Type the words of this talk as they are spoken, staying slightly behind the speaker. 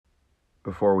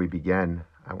Before we begin,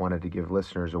 I wanted to give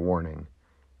listeners a warning.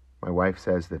 My wife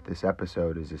says that this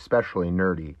episode is especially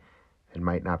nerdy and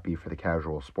might not be for the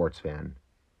casual sports fan.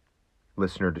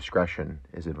 Listener discretion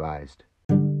is advised.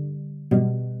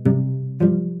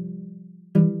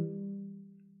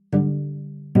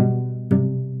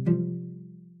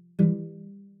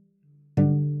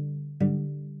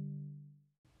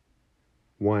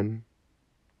 One,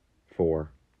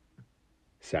 4,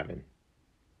 7.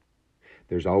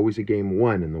 There's always a game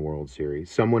 1 in the World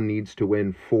Series. Someone needs to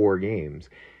win 4 games.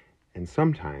 And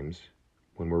sometimes,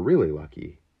 when we're really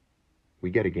lucky, we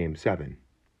get a game 7.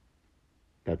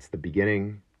 That's the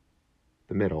beginning,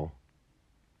 the middle,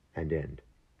 and end.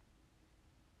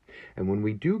 And when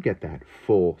we do get that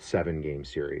full 7-game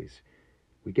series,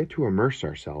 we get to immerse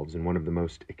ourselves in one of the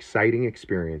most exciting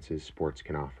experiences sports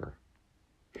can offer.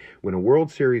 When a World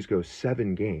Series goes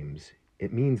 7 games,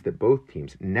 it means that both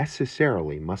teams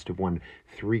necessarily must have won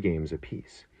 3 games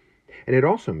apiece. And it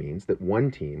also means that one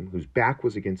team whose back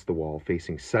was against the wall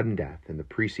facing sudden death in the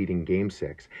preceding Game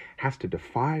 6 has to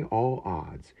defy all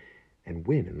odds and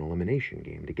win an elimination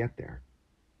game to get there.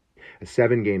 A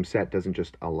 7-game set doesn't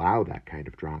just allow that kind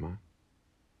of drama,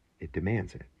 it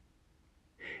demands it.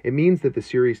 It means that the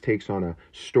series takes on a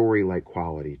story-like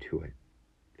quality to it.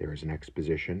 There is an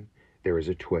exposition, there is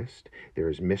a twist, there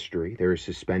is mystery, there is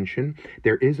suspension,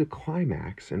 there is a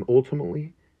climax, and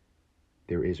ultimately,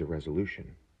 there is a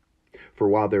resolution. For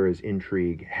while there is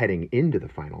intrigue heading into the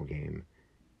final game,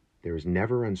 there is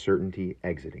never uncertainty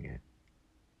exiting it.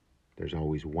 There's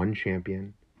always one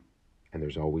champion, and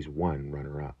there's always one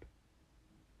runner-up.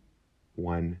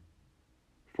 1,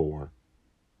 4,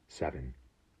 7.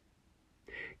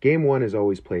 Game 1 is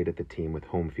always played at the team with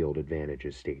home field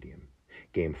advantage's stadium.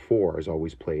 Game 4 is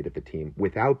always played at the team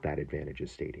without that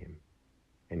advantage's stadium.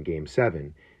 And Game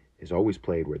 7 is always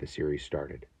played where the series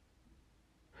started.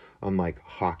 Unlike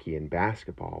hockey and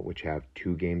basketball, which have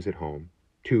 2 games at home,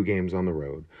 2 games on the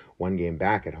road, 1 game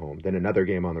back at home, then another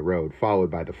game on the road,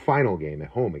 followed by the final game at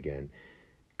home again,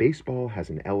 baseball has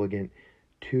an elegant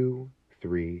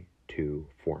 2-3-2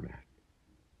 format,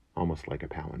 almost like a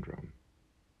palindrome.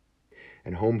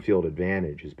 And home field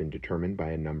advantage has been determined by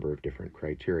a number of different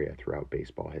criteria throughout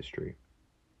baseball history.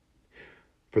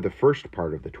 For the first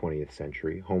part of the 20th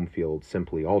century, home field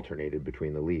simply alternated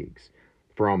between the leagues.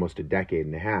 For almost a decade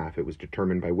and a half, it was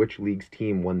determined by which league's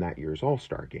team won that year's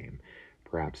All-Star game,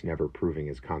 perhaps never proving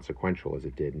as consequential as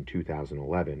it did in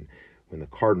 2011, when the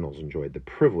Cardinals enjoyed the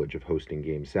privilege of hosting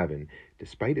Game 7,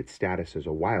 despite its status as a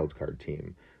wildcard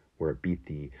team, where it beat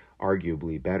the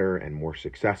arguably better and more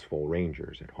successful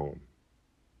Rangers at home.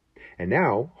 And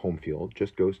now, home field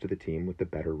just goes to the team with the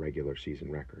better regular season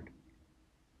record.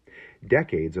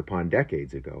 Decades upon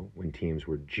decades ago, when teams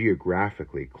were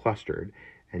geographically clustered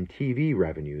and TV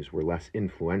revenues were less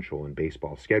influential in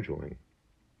baseball scheduling,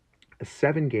 a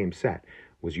 7-game set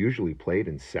was usually played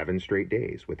in 7 straight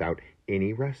days without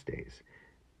any rest days.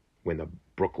 When the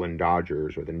Brooklyn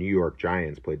Dodgers or the New York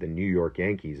Giants played the New York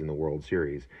Yankees in the World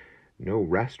Series, no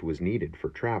rest was needed for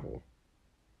travel.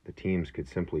 The teams could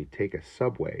simply take a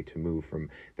subway to move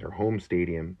from their home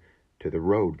stadium to the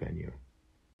road venue.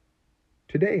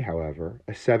 Today, however,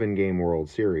 a 7-game World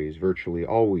Series virtually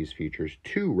always features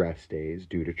 2 rest days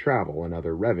due to travel and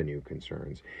other revenue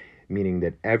concerns, meaning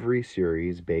that every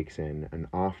series bakes in an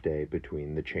off day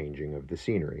between the changing of the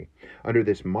scenery. Under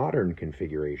this modern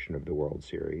configuration of the World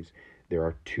Series, there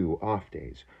are 2 off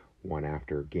days, one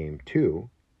after Game 2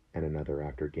 and another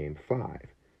after Game 5.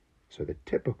 So the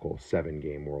typical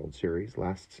 7-game World Series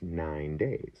lasts 9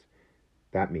 days.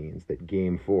 That means that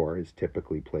Game 4 is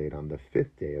typically played on the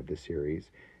 5th day of the series,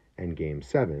 and Game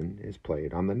 7 is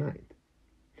played on the 9th.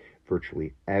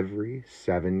 Virtually every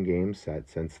 7-game set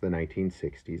since the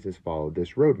 1960s has followed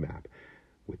this roadmap,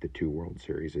 with the 2 World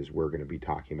Series we're going to be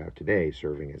talking about today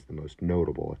serving as the most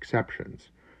notable exceptions.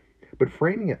 But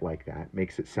framing it like that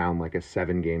makes it sound like a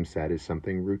 7-game set is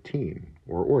something routine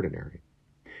or ordinary.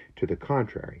 To the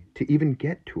contrary, to even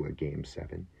get to a Game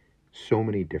 7, so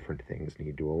many different things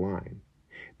need to align.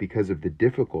 Because of the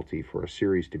difficulty for a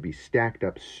series to be stacked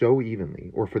up so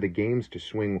evenly, or for the games to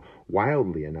swing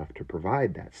wildly enough to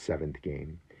provide that 7th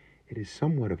game, it is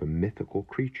somewhat of a mythical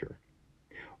creature.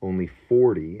 Only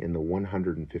 40 in the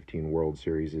 115 World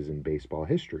Series in baseball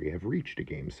history have reached a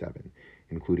Game 7,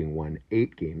 including one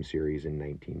 8-game series in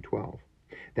 1912.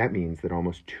 That means that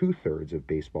almost 2/3 of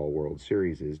baseball World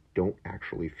Series don't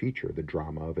actually feature the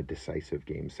drama of a decisive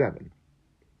Game 7.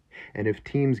 And if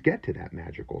teams get to that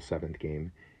magical 7th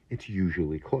game, it's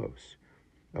usually close.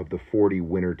 Of the 40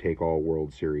 winner-take-all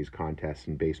World Series contests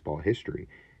in baseball history,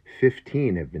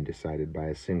 15 have been decided by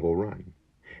a single run.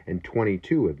 and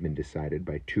 22 have been decided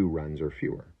by 2 runs or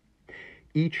fewer.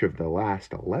 Each of the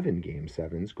last 11 Game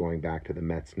 7s, going back to the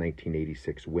Mets'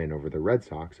 1986 win over the Red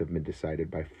Sox, have been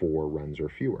decided by 4 runs or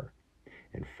fewer,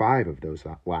 and 5 of those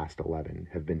last 11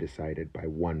 have been decided by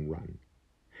 1 run.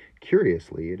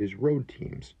 Curiously, it is road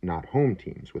teams, not home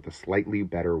teams, with a slightly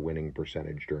better winning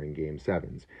percentage during Game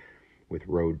 7s, with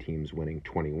road teams winning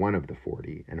 21 of the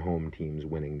 40 and home teams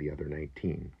winning the other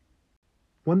 19.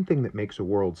 One thing that makes a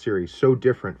World Series so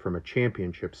different from a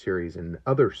championship series in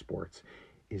other sports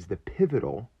is the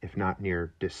pivotal, if not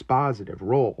near dispositive,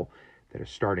 role that a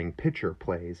starting pitcher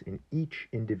plays in each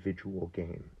individual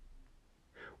game.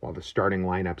 While the starting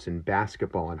lineups in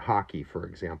basketball and hockey, for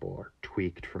example, are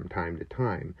tweaked from time to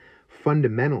time,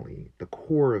 fundamentally, the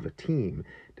core of a team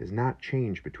does not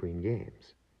change between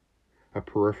games. A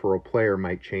peripheral player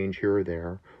might change here or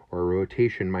there, or a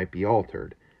rotation might be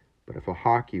altered, but if a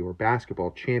hockey or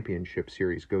basketball championship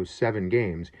series goes 7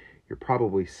 games, you're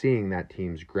probably seeing that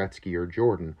team's Gretzky or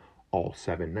Jordan all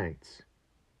 7 nights.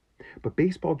 But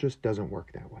baseball just doesn't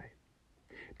work that way.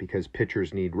 Because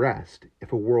pitchers need rest,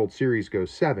 if a World Series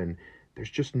goes 7, there's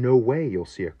just no way you'll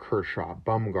see a Kershaw,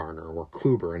 Bumgarner, or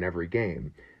Kluber in every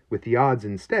game, with the odds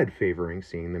instead favoring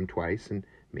seeing them twice and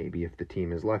maybe, if the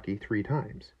team is lucky, 3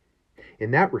 times.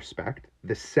 In that respect,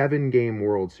 the 7-game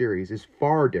World Series is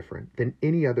far different than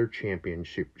any other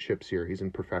championship series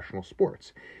in professional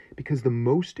sports, because the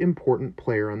most important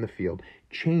player on the field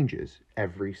changes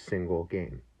every single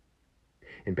game.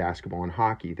 In basketball and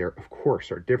hockey, there, of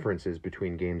course, are differences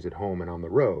between games at home and on the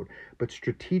road, but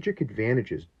strategic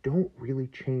advantages don't really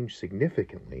change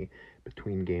significantly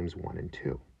between games 1 and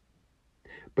 2.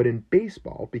 But in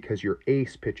baseball, because your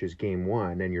ace pitches game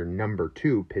 1 and your number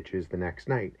 2 pitches the next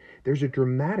night, there's a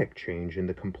dramatic change in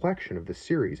the complexion of the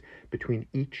series between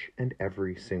each and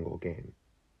every single game.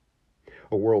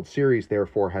 A World Series,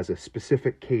 therefore, has a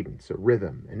specific cadence, a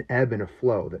rhythm, an ebb and a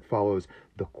flow that follows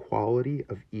the quality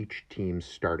of each team's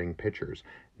starting pitchers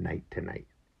night to night.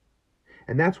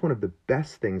 And that's one of the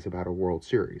best things about a World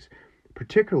Series,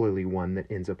 particularly one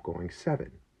that ends up going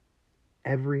 7.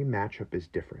 Every matchup is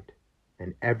different,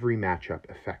 and every matchup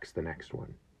affects the next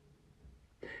one.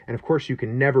 And of course, you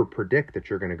can never predict that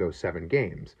you're going to go 7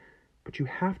 games, but you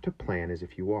have to plan as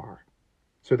if you are.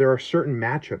 So there are certain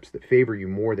matchups that favor you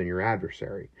more than your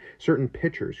adversary, certain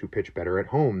pitchers who pitch better at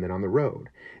home than on the road,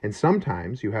 and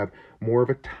sometimes you have more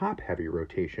of a top-heavy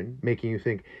rotation, making you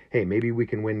think, hey, maybe we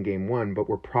can win game 1, but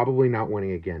we're probably not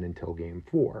winning again until game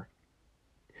 4.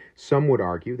 Some would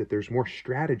argue that there's more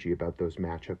strategy about those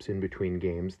matchups in between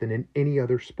games than in any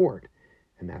other sport,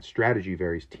 and that strategy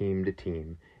varies team to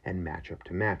team and matchup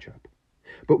to matchup.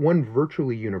 But one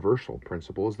virtually universal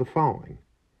principle is the following: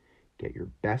 get your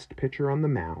best pitcher on the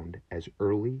mound as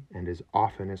early and as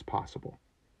often as possible.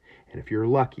 And if you're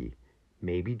lucky,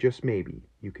 maybe, just maybe,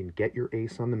 you can get your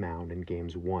ace on the mound in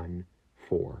games 1,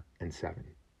 4, and 7.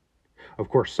 Of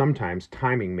course, sometimes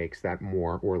timing makes that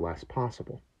more or less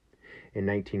possible. In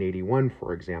 1981,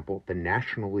 for example, the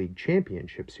National League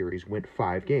Championship Series went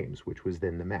 5 games, which was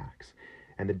then the max,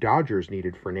 and the Dodgers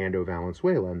needed Fernando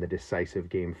Valenzuela in the decisive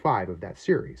Game 5 of that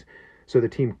series, so the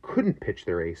team couldn't pitch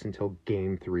their ace until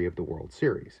Game 3 of the World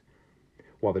Series.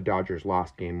 While the Dodgers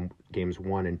lost games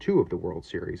 1 and 2 of the World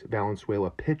Series, Valenzuela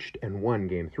pitched and won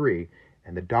Game 3,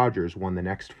 and the Dodgers won the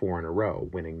next 4 in a row,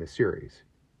 winning the series.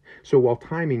 So while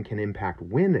timing can impact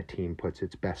when a team puts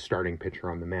its best starting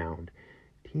pitcher on the mound,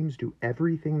 teams do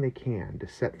everything they can to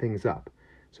set things up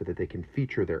so that they can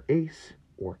feature their ace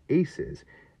or aces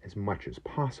as much as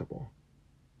possible.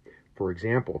 For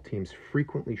example, teams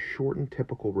frequently shorten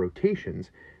typical rotations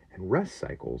and rest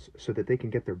cycles so that they can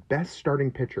get their best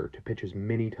starting pitcher to pitch as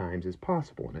many times as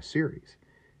possible in a series.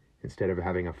 Instead of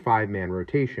having a 5-man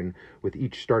rotation with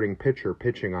each starting pitcher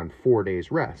pitching on 4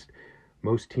 days rest,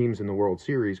 most teams in the World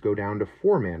Series go down to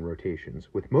 4-man rotations,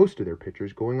 with most of their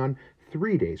pitchers going on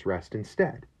 3 days rest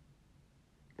instead.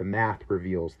 The math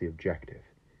reveals the objective.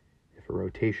 If a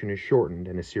rotation is shortened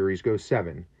and a series goes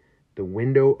 7, the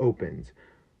window opens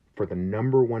for the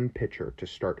number 1 pitcher to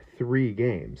start 3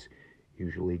 games,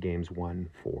 usually games 1,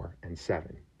 4, and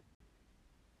 7.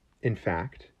 In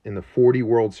fact, in the 40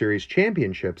 World Series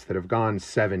championships that have gone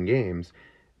 7 games,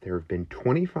 there have been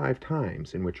 25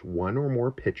 times in which 1 or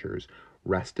more pitchers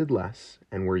rested less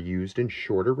and were used in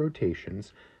shorter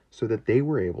rotations so that they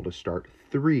were able to start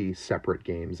 3 separate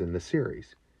games in the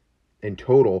series. In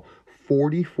total,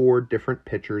 44 different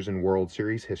pitchers in World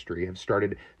Series history have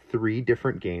started 3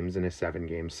 different games in a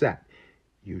 7-game set,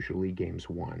 usually games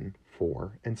 1,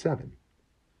 4, and 7.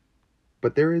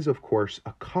 But there is, of course,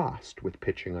 a cost with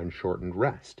pitching unshortened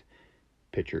rest.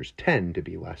 Pitchers tend to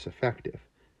be less effective.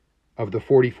 Of the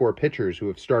 44 pitchers who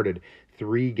have started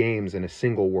 3 games in a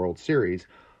single World Series,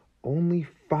 only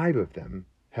 5 of them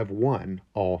have won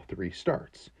all 3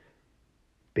 starts.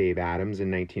 Babe Adams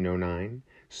in 1909,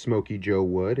 Smokey Joe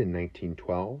Wood in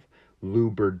 1912,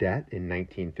 Lou Burdett in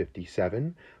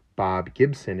 1957, Bob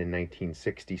Gibson in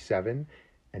 1967,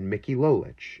 and Mickey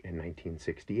Lolich in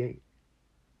 1968.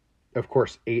 Of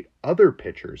course, 8 other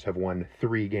pitchers have won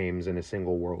 3 games in a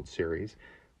single World Series,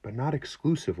 but not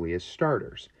exclusively as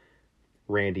starters.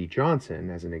 Randy Johnson,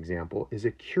 as an example, is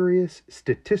a curious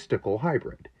statistical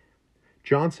hybrid.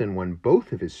 Johnson won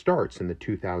both of his starts in the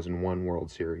 2001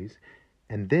 World Series,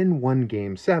 and then won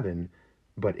Game 7,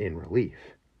 but in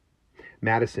relief.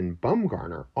 Madison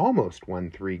Bumgarner almost won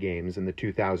 3 games in the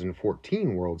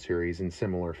 2014 World Series in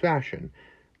similar fashion,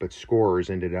 but scorers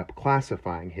ended up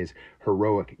classifying his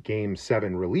heroic Game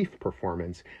 7 relief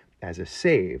performance as a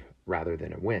save rather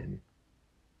than a win.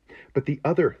 But the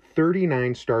other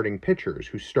 39 starting pitchers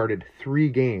who started 3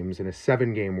 games in a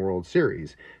 7-game World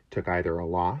Series took either a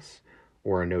loss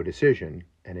or a no decision,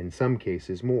 and in some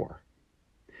cases more.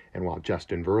 And while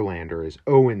Justin Verlander is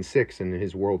 0-6 in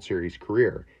his World Series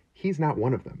career, he's not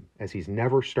one of them, as he's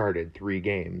never started 3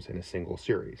 games in a single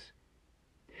series.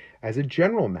 As a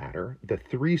general matter, the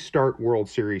 3-start World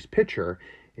Series pitcher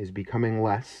is becoming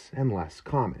less and less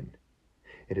common.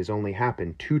 It has only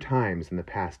happened 2 times in the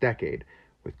past decade,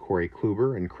 with Corey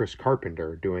Kluber and Chris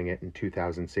Carpenter doing it in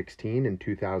 2016 and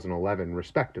 2011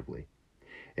 respectively.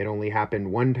 It only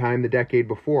happened 1 time the decade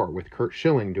before, with Curt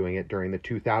Schilling doing it during the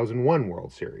 2001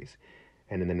 World Series.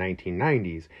 And in the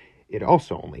 1990s, it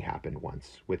also only happened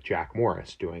once, with Jack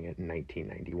Morris doing it in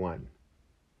 1991.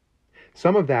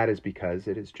 Some of that is because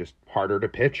it is just harder to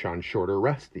pitch on shorter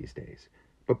rest these days.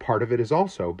 But part of it is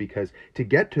also because to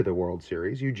get to the World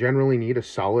Series, you generally need a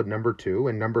solid number 2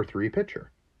 and number 3 pitcher.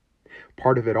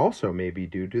 Part of it also may be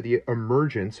due to the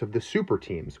emergence of the super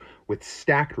teams with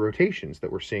stacked rotations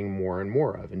that we're seeing more and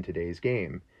more of in today's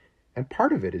game. And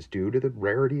part of it is due to the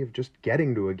rarity of just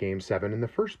getting to a Game 7 in the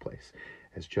first place,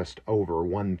 as just over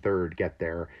 1/3 get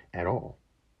there at all.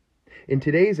 In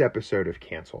today's episode of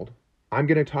Canceled, I'm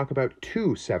going to talk about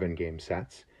 2 7-game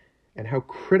sets and how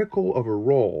critical of a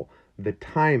role the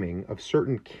timing of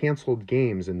certain canceled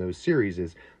games in those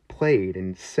series played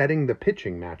in setting the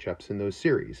pitching matchups in those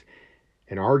series,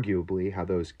 and arguably how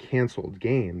those canceled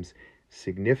games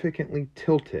significantly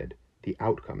tilted the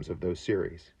outcomes of those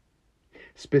series.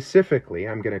 Specifically,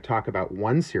 I'm going to talk about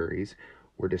one series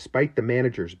where, despite the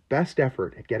manager's best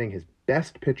effort at getting his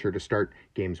best pitcher to start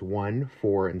games 1,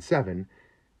 4, and 7,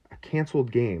 a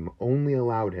canceled game only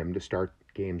allowed him to start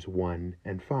games 1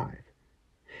 and 5.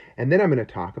 And then I'm going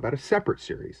to talk about a separate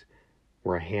series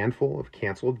where a handful of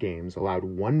canceled games allowed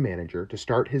one manager to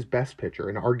start his best pitcher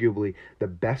and arguably the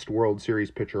best World Series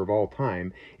pitcher of all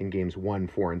time in games 1,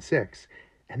 4, and 6,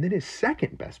 and then his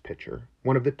second best pitcher,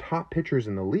 one of the top pitchers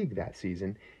in the league that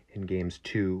season, in games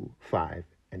 2, 5,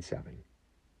 and 7.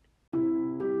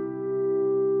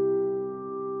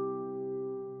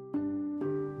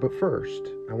 But first,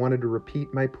 I wanted to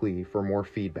repeat my plea for more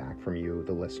feedback from you,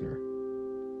 the listener.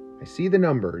 I see the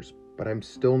numbers, but I'm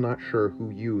still not sure who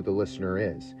you, the listener,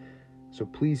 is. So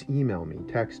please email me,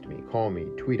 text me, call me,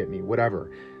 tweet at me,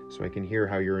 whatever, so I can hear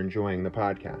how you're enjoying the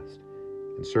podcast.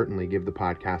 And certainly give the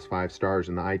podcast 5 stars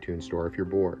in the iTunes store if you're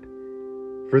bored.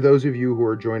 For those of you who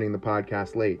are joining the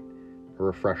podcast late, a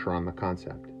refresher on the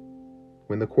concept.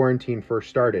 When the quarantine first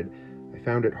started, I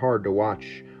found it hard to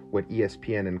watch what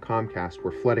ESPN and Comcast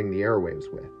were flooding the airwaves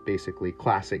with, basically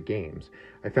classic games.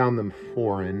 I found them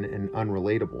foreign and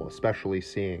unrelatable, especially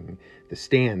seeing the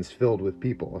stands filled with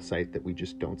people, a sight that we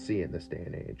just don't see in this day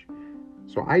and age.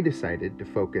 So I decided to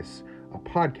focus a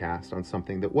podcast on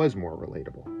something that was more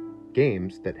relatable,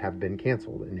 games that have been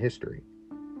canceled in history.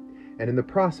 And in the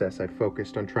process, I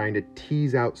focused on trying to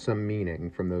tease out some meaning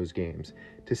from those games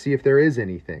to see if there is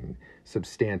anything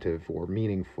substantive or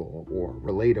meaningful or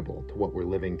relatable to what we're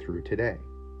living through today.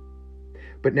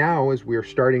 But now, as we're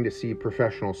starting to see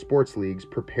professional sports leagues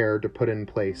prepare to put in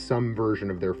place some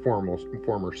version of their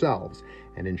former selves,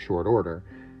 and in short order,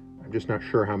 I'm just not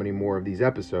sure how many more of these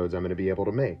episodes I'm going to be able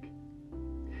to make.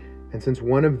 And since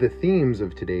one of the themes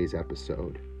of today's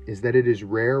episode is that it is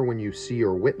rare when you see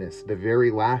or witness the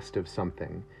very last of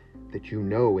something that you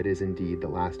know it is indeed the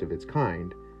last of its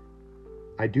kind,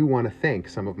 I do want to thank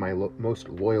some of my most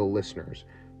loyal listeners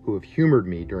who have humored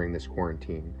me during this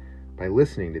quarantine by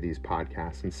listening to these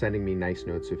podcasts and sending me nice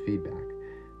notes of feedback.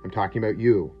 I'm talking about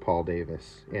you, Paul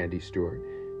Davis, Andy Stewart,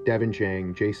 Devin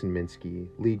Chang, Jason Minsky,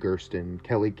 Lee Gersten,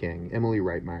 Kelly King, Emily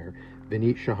Reitmeyer,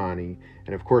 Vineet Shahani,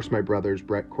 and of course my brothers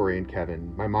Brett, Corey, and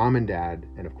Kevin, my mom and dad,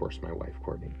 and of course my wife,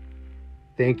 Courtney.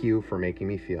 Thank you for making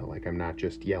me feel like I'm not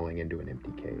just yelling into an empty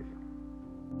cave.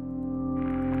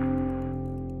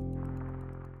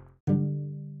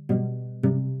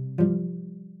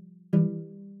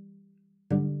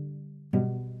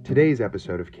 Today's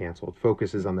episode of Canceled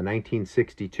focuses on the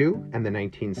 1962 and the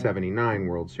 1979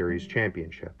 World Series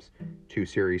championships, two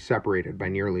series separated by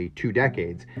nearly 2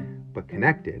 decades, but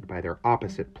connected by their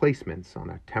opposite placements on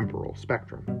a temporal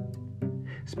spectrum.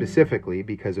 Specifically,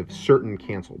 because of certain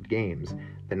canceled games,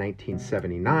 the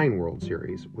 1979 World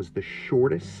Series was the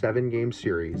shortest 7-game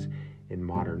series in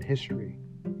modern history,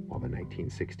 while the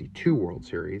 1962 World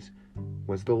Series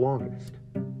was the longest.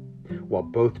 While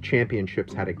both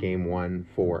championships had a Game 1,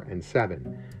 4, and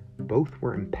 7, both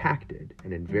were impacted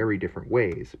and in very different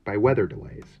ways by weather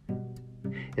delays.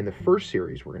 In the first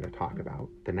series we're going to talk about,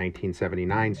 the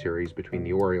 1979 series between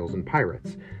the Orioles and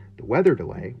Pirates, the weather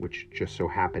delay, which just so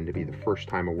happened to be the first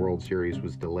time a World Series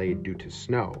was delayed due to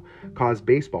snow, caused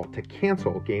baseball to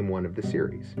cancel Game 1 of the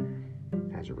series.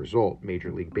 As a result,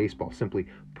 Major League Baseball simply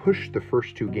pushed the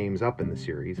first 2 games up in the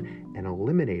series and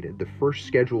eliminated the first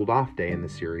scheduled off day in the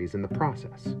series in the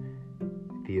process.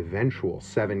 The eventual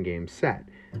 7-game set,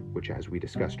 which as we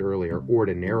discussed earlier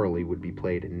ordinarily would be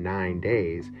played in 9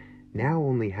 days, now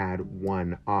only had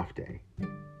 1 off day.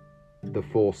 The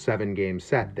full 7-game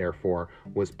set, therefore,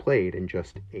 was played in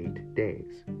just 8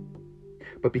 days.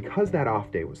 But because that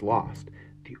off day was lost,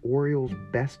 the Orioles'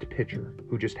 best pitcher,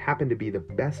 who just happened to be the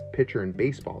best pitcher in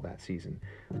baseball that season,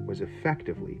 was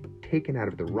effectively taken out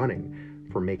of the running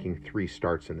for making 3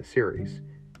 starts in the series.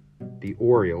 The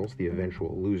Orioles, the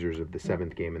eventual losers of the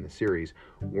 7th game in the series,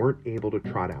 weren't able to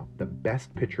trot out the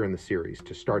best pitcher in the series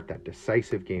to start that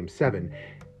decisive Game 7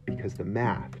 because the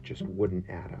math just wouldn't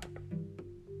add up.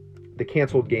 The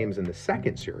canceled games in the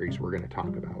second series we're going to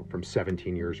talk about from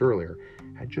 17 years earlier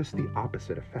had just the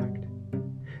opposite effect.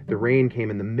 The rain came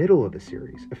in the middle of the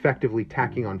series, effectively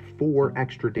tacking on 4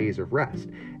 extra days of rest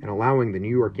and allowing the New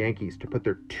York Yankees to put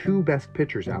their 2 best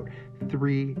pitchers out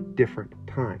 3 different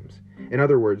times. In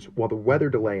other words, while the weather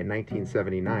delay in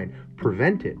 1979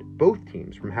 prevented both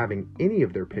teams from having any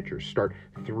of their pitchers start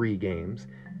 3 games,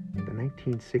 the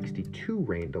 1962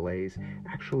 rain delays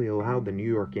actually allowed the New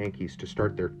York Yankees to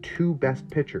start their 2 best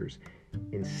pitchers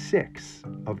in 6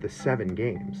 of the 7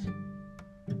 games.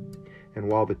 And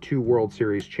while the 2 World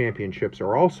Series championships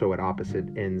are also at opposite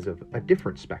ends of a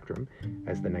different spectrum,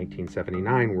 as the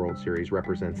 1979 World Series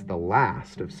represents the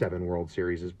last of 7 World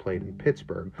Series played in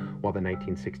Pittsburgh, while the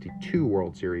 1962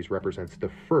 World Series represents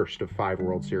the first of 5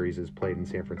 World Series played in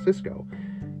San Francisco,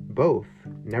 both,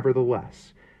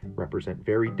 nevertheless, represent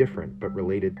very different but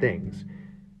related things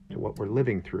to what we're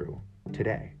living through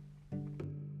today.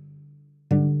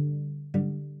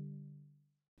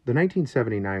 The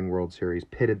 1979 World Series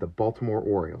pitted the Baltimore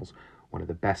Orioles, one of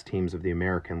the best teams of the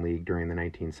American League during the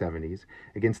 1970s,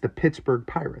 against the Pittsburgh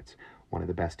Pirates, one of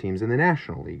the best teams in the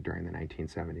National League during the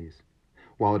 1970s.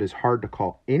 While it is hard to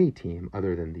call any team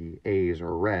other than the A's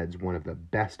or Reds one of the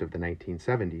best of the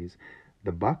 1970s,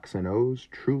 the Bucks and O's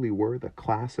truly were the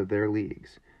class of their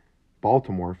leagues.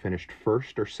 Baltimore finished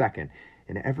first or second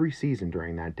in every season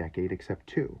during that decade except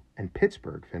 2, and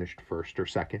Pittsburgh finished first or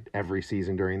second every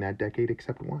season during that decade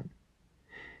except 1.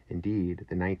 Indeed,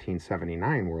 the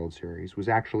 1979 World Series was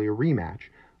actually a rematch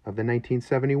of the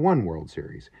 1971 World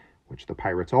Series, which the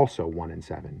Pirates also won in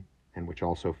 7, and which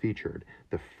also featured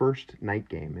the first night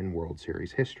game in World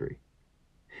Series history.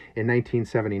 In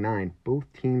 1979, both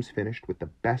teams finished with the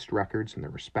best records in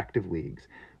their respective leagues,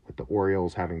 with the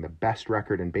Orioles having the best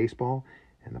record in baseball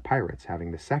and the Pirates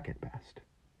having the second best.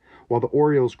 While the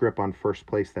Orioles' grip on first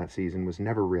place that season was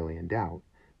never really in doubt,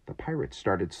 the Pirates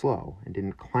started slow and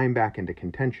didn't climb back into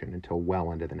contention until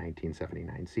well into the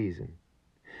 1979 season.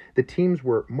 The teams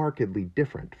were markedly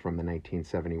different from the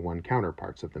 1971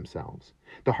 counterparts of themselves.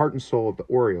 The heart and soul of the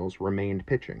Orioles remained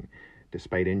pitching.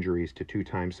 Despite injuries to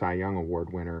 2-time Cy Young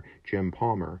Award winner Jim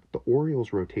Palmer, the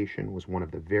Orioles' rotation was one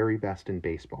of the very best in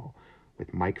baseball,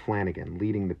 with Mike Flanagan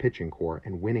leading the pitching corps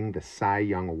and winning the Cy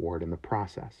Young Award in the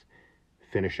process,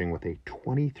 finishing with a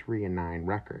 23-9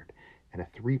 record and a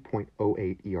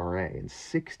 3.08 ERA in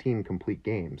 16 complete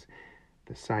games.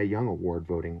 The Cy Young Award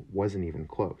voting wasn't even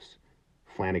close.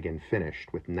 Flanagan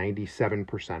finished with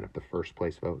 97% of the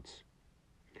first-place votes.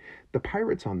 The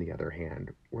Pirates, on the other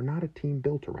hand, were not a team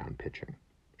built around pitching.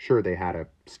 Sure, they had a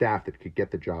staff that could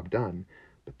get the job done,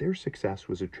 but their success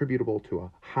was attributable to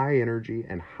a high-energy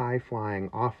and high-flying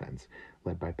offense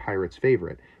led by Pirates'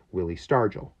 favorite, Willie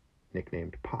Stargell,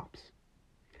 nicknamed Pops.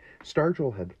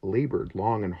 Stargell had labored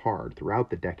long and hard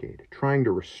throughout the decade, trying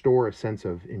to restore a sense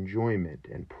of enjoyment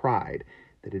and pride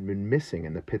that had been missing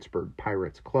in the Pittsburgh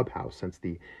Pirates clubhouse since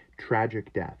the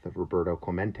tragic death of Roberto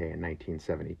Clemente in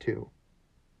 1972.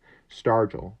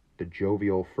 Stargell, the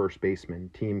jovial first baseman,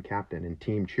 team captain, and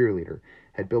team cheerleader,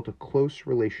 had built a close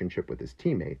relationship with his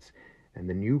teammates, and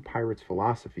the new Pirates'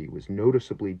 philosophy was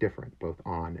noticeably different both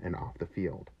on and off the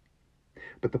field.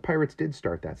 But the Pirates did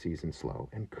start that season slow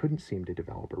and couldn't seem to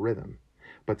develop a rhythm.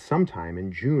 But sometime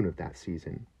in June of that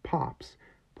season, Pops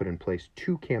put in place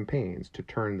 2 campaigns to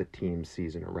turn the team's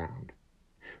season around.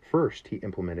 First, he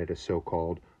implemented a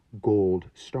so-called Gold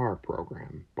Star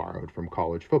program, borrowed from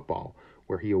college football,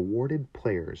 where he awarded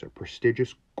players a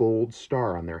prestigious gold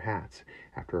star on their hats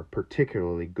after a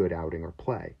particularly good outing or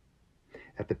play.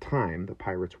 At the time, the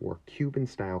Pirates wore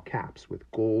Cuban-style caps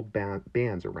with gold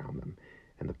bands around them,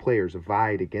 and the players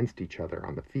vied against each other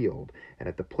on the field and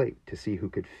at the plate to see who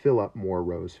could fill up more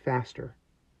rows faster.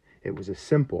 It was a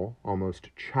simple, almost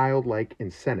childlike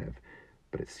incentive,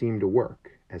 but it seemed to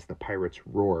work as the Pirates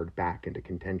roared back into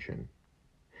contention.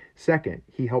 Second,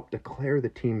 he helped declare the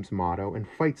team's motto and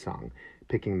fight song,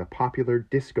 picking the popular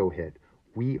disco hit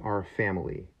 "We Are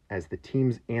Family" as the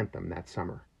team's anthem that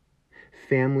summer.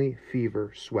 Family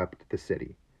fever swept the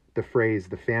city. The phrase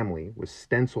 "the family" was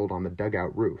stenciled on the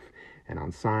dugout roof and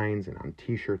on signs and on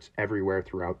t-shirts everywhere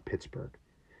throughout Pittsburgh.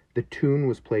 The tune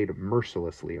was played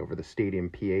mercilessly over the stadium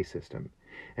PA system,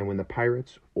 and when the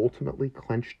Pirates ultimately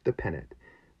clinched the pennant,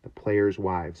 the players'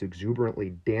 wives exuberantly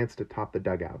danced atop the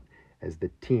dugout as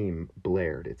the team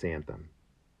blared its anthem.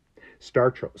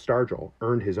 Stargell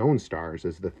earned his own stars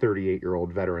as the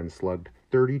 38-year-old veteran slugged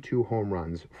 32 home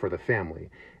runs for the family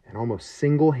and almost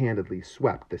single-handedly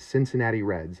swept the Cincinnati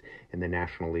Reds in the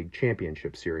National League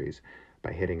Championship Series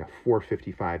by hitting a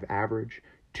 .455 average,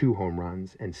 2 home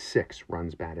runs, and 6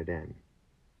 runs batted in.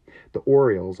 The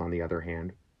Orioles, on the other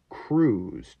hand,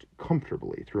 cruised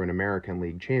comfortably through an American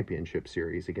League Championship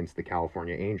Series against the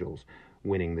California Angels,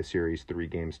 winning the series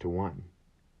 3-1.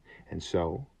 And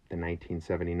so, the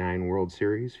 1979 World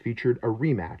Series featured a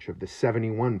rematch of the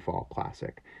 '71 Fall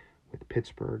Classic, with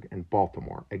Pittsburgh and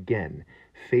Baltimore again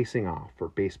facing off for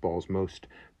baseball's most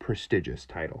prestigious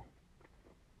title.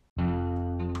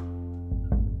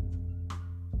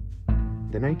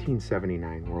 The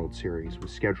 1979 World Series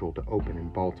was scheduled to open in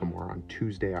Baltimore on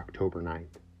Tuesday, October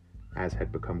 9th. As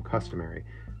had become customary,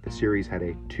 the series had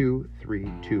a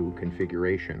 2-3-2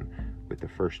 configuration, with the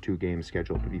first 2 games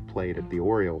scheduled to be played at the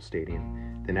Orioles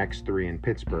Stadium, the next 3 in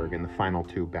Pittsburgh, and the final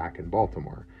 2 back in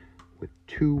Baltimore, with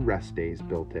 2 rest days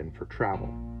built in for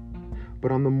travel.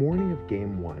 But on the morning of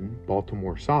Game 1,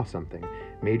 Baltimore saw something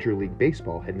Major League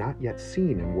Baseball had not yet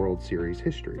seen in World Series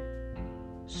history: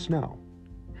 snow.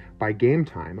 By game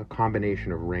time, a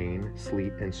combination of rain,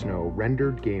 sleet, and snow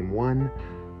rendered Game 1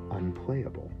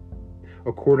 unplayable.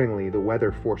 Accordingly, the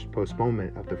weather forced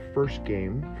postponement of the first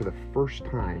game for the first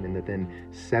time in the then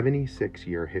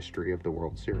 76-year history of the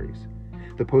World Series.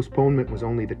 The postponement was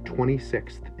only the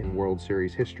 26th in World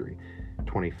Series history,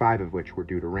 25 of which were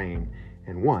due to rain,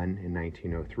 and 1 in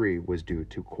 1903 was due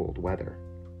to cold weather.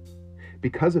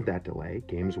 Because of that delay,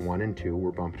 Games 1 and 2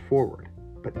 were bumped forward,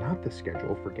 but not the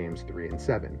schedule for Games 3 and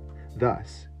 7.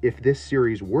 Thus, if this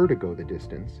series were to go the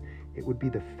distance, it would be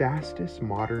the fastest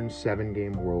modern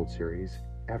 7-game World Series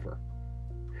ever.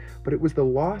 But it was the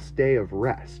lost day of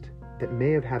rest that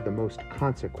may have had the most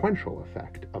consequential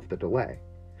effect of the delay.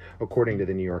 According to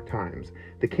the New York Times,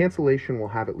 the cancellation will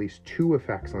have at least 2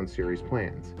 effects on series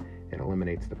plans. It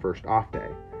eliminates the first off day.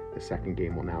 The second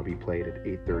game will now be played at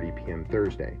 8:30 p.m.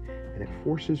 Thursday, and it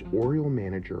forces Oriole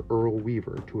manager Earl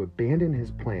Weaver to abandon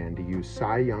his plan to use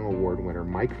Cy Young Award winner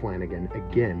Mike Flanagan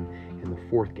again in the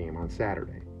 4th game on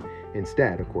Saturday.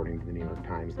 Instead, according to the New York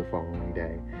Times the following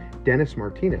day, Dennis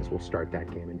Martinez will start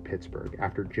that game in Pittsburgh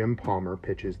after Jim Palmer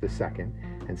pitches the 2nd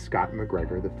and Scott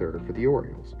McGregor the 3rd for the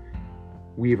Orioles.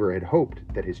 Weaver had hoped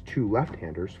that his 2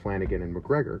 left-handers, Flanagan and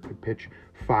McGregor, could pitch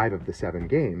 5 of the 7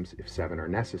 games if 7 are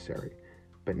necessary,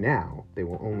 but now they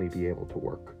will only be able to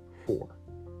work 4.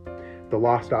 The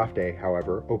lost off day,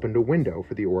 however, opened a window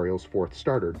for the Orioles' 4th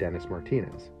starter, Dennis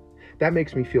Martinez. "That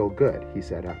makes me feel good," he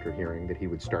said after hearing that he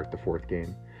would start the 4th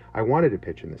game. "I wanted to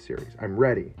pitch in the series. I'm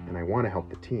ready, and I want to help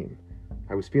the team.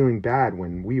 I was feeling bad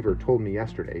when Weaver told me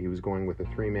yesterday he was going with a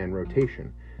 3-man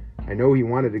rotation. I know he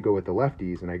wanted to go with the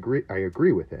lefties, and I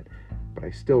agree with it, but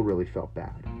I still really felt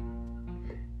bad."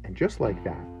 And just like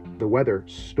that, the weather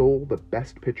stole the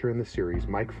best pitcher in the series,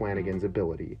 Mike Flanagan's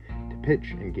ability to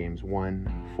pitch in Games 1,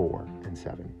 4, and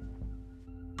 7.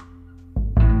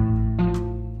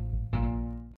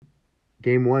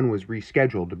 Game 1 was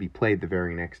rescheduled to be played the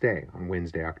very next day, on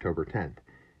Wednesday, October 10th,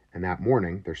 and that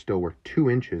morning there still were 2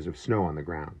 inches of snow on the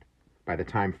ground. By the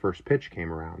time first pitch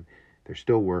came around, there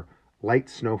still were light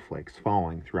snowflakes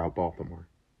falling throughout Baltimore.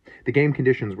 The game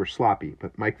conditions were sloppy,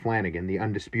 but Mike Flanagan, the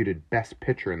undisputed best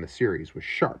pitcher in the series, was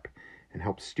sharp and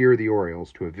helped steer the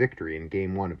Orioles to a victory in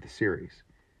Game 1 of the series.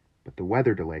 But the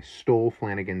weather delay stole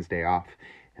Flanagan's day off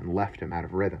and left him out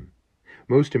of rhythm.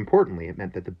 Most importantly, it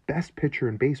meant that the best pitcher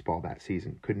in baseball that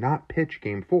season could not pitch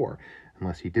Game 4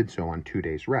 unless he did so on 2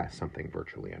 days' rest, something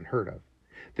virtually unheard of.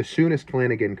 The soonest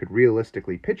Flanagan could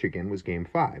realistically pitch again was Game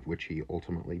 5, which he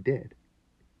ultimately did.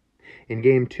 In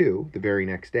Game 2, the very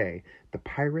next day, the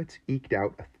Pirates eked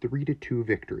out a 3-2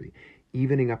 victory,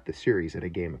 evening up the series at a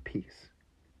game apiece.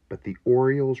 But the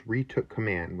Orioles retook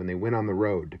command when they went on the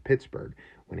road to Pittsburgh,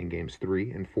 winning Games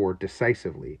 3 and 4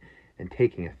 decisively and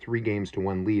taking a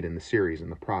 3-1 lead in the series in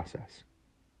the process.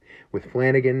 With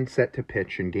Flanagan set to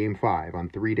pitch in Game 5 on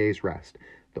 3 days' rest,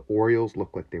 the Orioles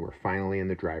looked like they were finally in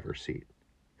the driver's seat.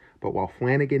 But while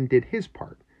Flanagan did his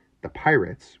part, the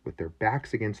Pirates, with their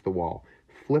backs against the wall,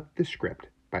 flipped the script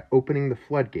by opening the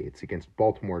floodgates against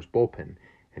Baltimore's bullpen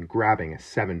and grabbing a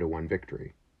 7-1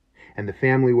 victory. And the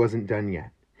family wasn't done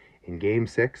yet. In Game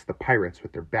 6, the Pirates,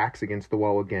 with their backs against the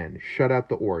wall again, shut out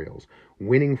the Orioles,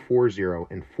 winning 4-0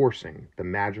 and forcing the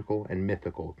magical and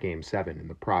mythical Game 7 in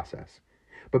the process.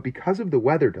 But because of the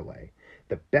weather delay,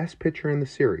 the best pitcher in the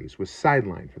series was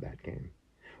sidelined for that game.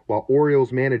 While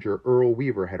Orioles manager Earl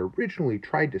Weaver had originally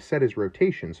tried to set his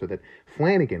rotation so that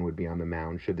Flanagan would be on the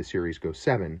mound should the series go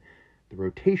 7, the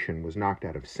rotation was knocked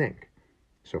out of sync,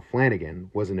 so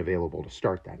Flanagan wasn't available to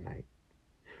start that night.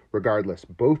 Regardless,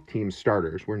 both teams'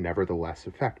 starters were nevertheless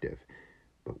effective,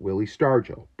 but Willie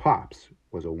Stargell, Pops,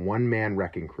 was a one-man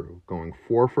wrecking crew, going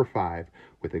 4 for 5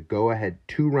 with a go-ahead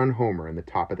 2-run homer in the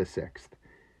top of the 6th.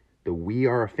 The We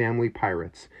Are a Family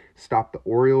Pirates stopped the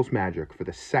Orioles' magic for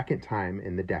the second time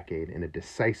in the decade in a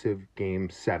decisive Game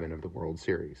 7 of the World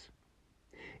Series.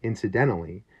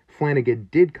 Incidentally, Flanagan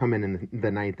did come in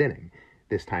the 9th inning,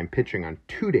 this time pitching on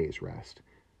 2 days' rest,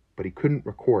 but he couldn't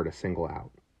record a single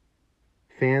out.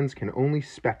 Fans can only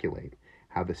speculate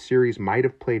how the series might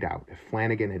have played out if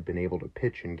Flanagan had been able to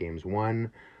pitch in Games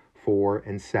 1, 4,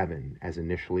 and 7 as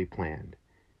initially planned.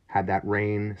 Had that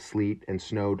rain, sleet, and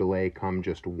snow delay come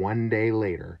just 1 day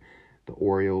later, the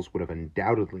Orioles would have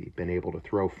undoubtedly been able to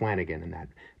throw Flanagan in that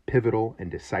pivotal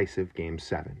and decisive Game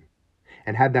 7.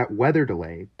 And had that weather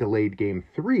delay delayed Game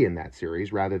 3 in that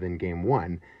series rather than Game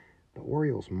 1, the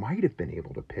Orioles might have been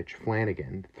able to pitch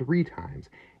Flanagan 3 times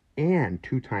and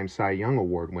 2-time Cy Young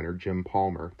Award winner Jim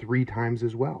Palmer 3 times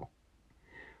as well.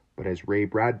 But as Ray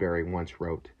Bradbury once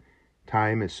wrote,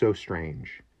 "Time is so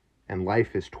strange, and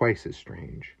life is twice as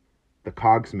strange. The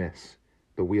cogs miss,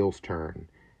 the wheels turn,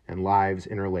 and lives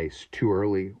interlace too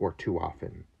early or too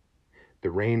often.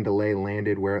 The rain delay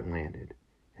landed where it landed,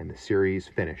 and the series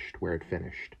finished where it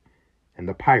finished. And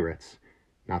the Pirates,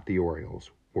 not the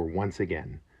Orioles, were once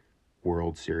again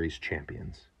World Series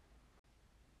champions."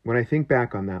 When I think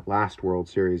back on that last World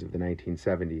Series of the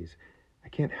 1970s, I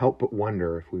can't help but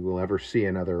wonder if we will ever see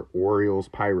another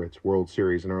Orioles-Pirates World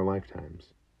Series in our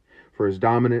lifetimes. For as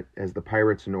dominant as the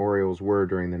Pirates and Orioles were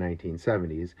during the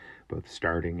 1970s, both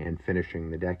starting and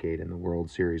finishing the decade in the World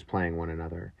Series playing one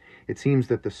another, it seems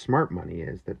that the smart money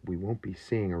is that we won't be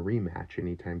seeing a rematch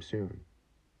anytime soon.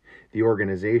 The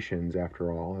organizations,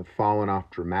 after all, have fallen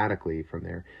off dramatically from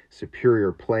their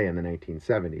superior play in the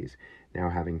 1970s, now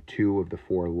having 2 of the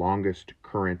 4 longest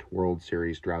current World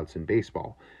Series droughts in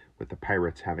baseball, with the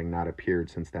Pirates having not appeared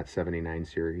since that 79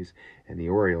 series and the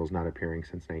Orioles not appearing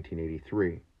since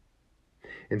 1983.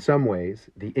 In some ways,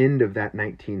 the end of that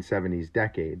 1970s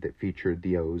decade that featured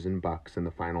the O's and Bucks in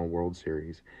the final World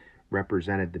Series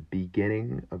represented the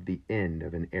beginning of the end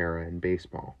of an era in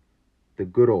baseball. The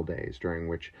good old days during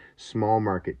which small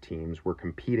market teams were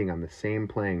competing on the same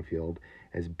playing field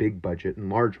as big budget and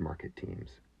large market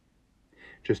teams.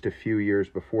 Just a few years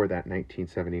before that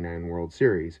 1979 World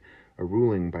Series, a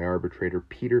ruling by arbitrator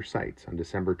Peter Seitz on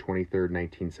December 23,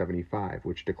 1975,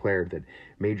 which declared that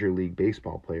Major League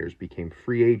Baseball players became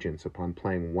free agents upon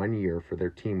playing 1 year for their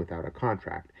team without a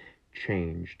contract,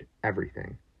 changed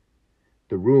everything.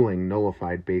 The ruling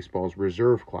nullified baseball's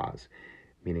reserve clause,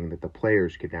 meaning that the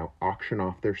players could now auction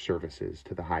off their services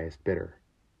to the highest bidder.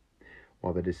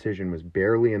 While the decision was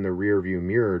barely in the rearview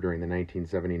mirror during the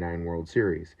 1979 World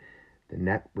Series, the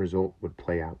net result would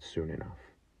play out soon enough.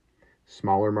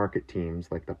 Smaller market teams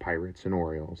like the Pirates and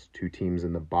Orioles, 2 teams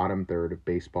in the bottom third of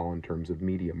baseball in terms of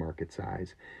media market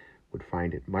size, would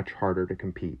find it much harder to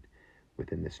compete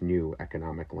within this new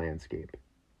economic landscape.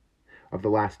 Of the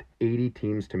last 80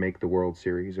 teams to make the World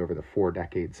Series over the 4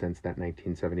 decades since that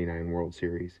 1979 World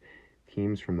Series,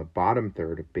 teams from the bottom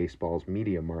third of baseball's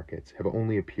media markets have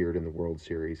only appeared in the World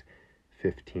Series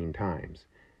 15 times,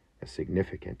 a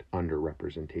significant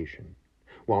underrepresentation.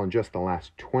 While in just the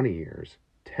last 20 years,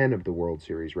 10 of the World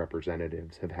Series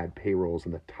representatives have had payrolls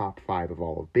in the top 5 of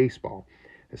all of baseball,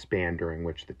 a span during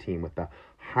which the team with the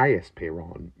highest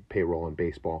payroll in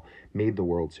baseball made the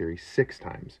World Series 6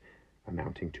 times,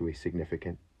 amounting to a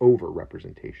significant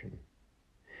overrepresentation.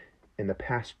 In the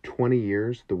past 20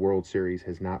 years, the World Series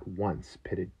has not once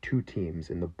pitted 2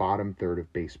 teams in the bottom third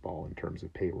of baseball in terms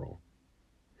of payroll.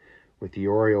 With the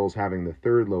Orioles having the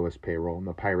 3rd lowest payroll and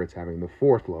the Pirates having the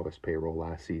 4th lowest payroll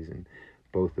last season,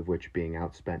 both of which being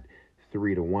outspent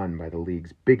 3-1 by the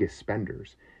league's biggest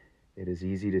spenders, it is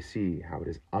easy to see how it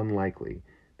is unlikely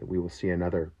that we will see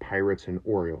another Pirates and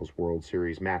Orioles World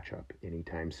Series matchup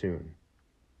anytime soon.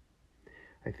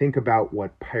 I think about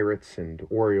what Pirates and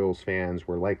Orioles fans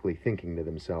were likely thinking to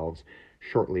themselves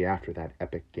shortly after that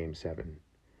epic Game 7.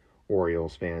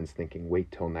 Orioles fans thinking,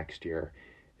 wait till next year,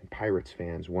 and Pirates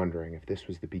fans wondering if this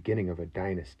was the beginning of a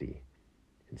dynasty,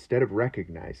 instead of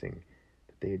recognizing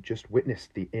that they had just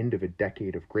witnessed the end of a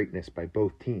decade of greatness by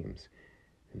both teams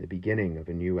and the beginning of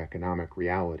a new economic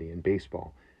reality in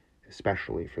baseball,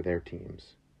 especially for their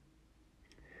teams.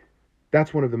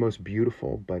 That's one of the most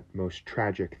beautiful but most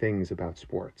tragic things about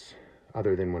sports,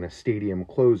 other than when a stadium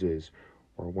closes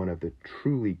or one of the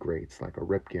truly greats like a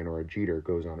Ripken or a Jeter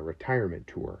goes on a retirement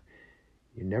tour.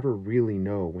 You never really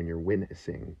know when you're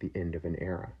witnessing the end of an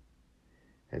era.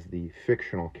 As the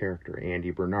fictional character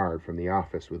Andy Bernard from The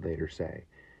Office would later say,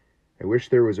 I wish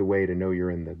there was a way to know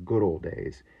you're in the good old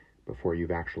days before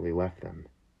you've actually left them.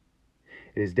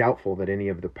 It is doubtful that any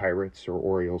of the Pirates or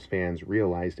Orioles fans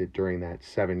realized it during that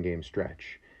 7-game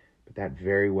stretch, but that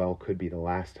very well could be the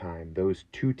last time those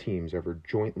 2 teams ever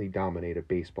jointly dominate a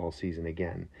baseball season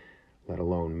again, let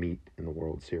alone meet in the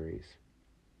World Series.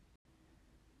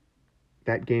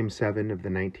 That Game 7 of the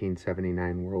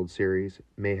 1979 World Series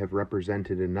may have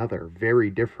represented another very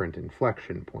different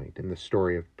inflection point in the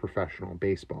story of professional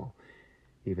baseball,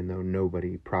 even though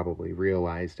nobody probably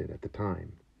realized it at the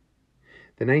time.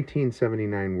 The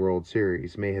 1979 World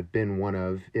Series may have been one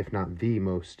of, if not the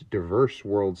most diverse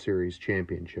World Series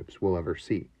championships we'll ever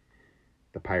see.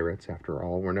 The Pirates, after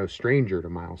all, were no stranger to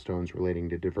milestones relating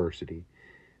to diversity.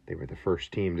 They were the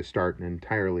first team to start an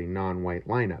entirely non-white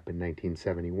lineup in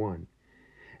 1971.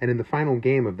 And in the final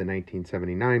game of the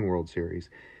 1979 World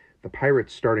Series, the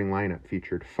Pirates' starting lineup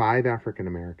featured 5 African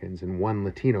Americans and 1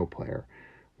 Latino player,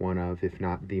 one of, if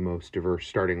not the most diverse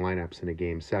starting lineups in a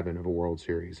Game 7 of a World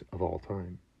Series of all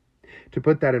time. To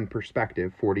put that in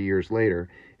perspective, 40 years later,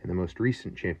 in the most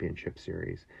recent championship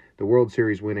series, the World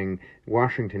Series winning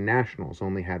Washington Nationals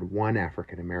only had 1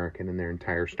 African American in their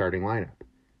entire starting lineup.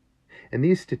 And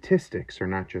these statistics are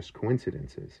not just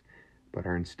coincidences, but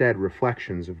are instead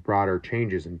reflections of broader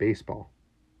changes in baseball.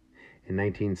 In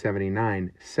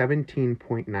 1979,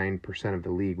 17.9% of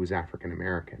the league was African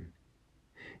American.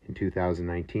 In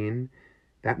 2019,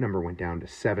 that number went down to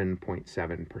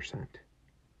 7.7%.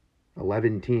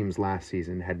 11 teams last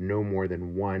season had no more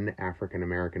than 1 African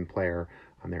American player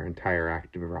on their entire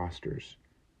active rosters.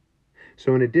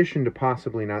 So in addition to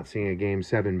possibly not seeing a Game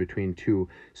 7 between 2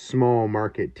 small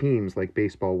market teams like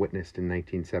baseball witnessed in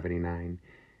 1979,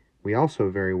 we also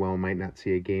very well might not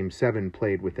see a Game 7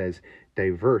 played with as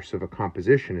diverse of a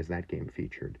composition as that game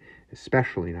featured,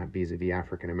 especially not vis-a-vis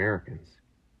African Americans.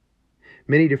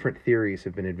 Many different theories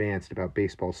have been advanced about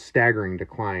baseball's staggering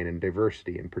decline in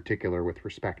diversity, in particular with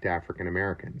respect to African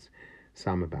Americans.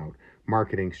 Some about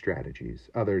marketing strategies,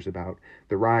 others about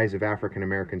the rise of African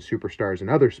American superstars in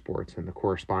other sports and the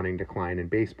corresponding decline in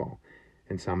baseball,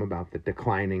 and some about the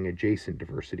declining adjacent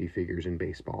diversity figures in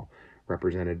baseball,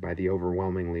 represented by the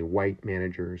overwhelmingly white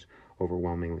managers,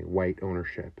 overwhelmingly white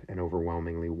ownership, and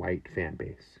overwhelmingly white fan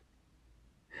base.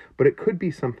 But it could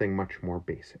be something much more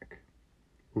basic.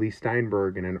 Lee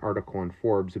Steinberg, in an article in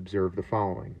Forbes, observed the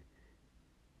following: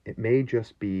 it may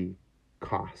just be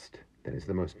cost that is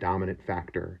the most dominant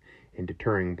factor in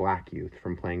deterring black youth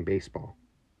from playing baseball.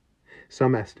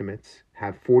 Some estimates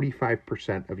have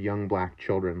 45% of young black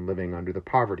children living under the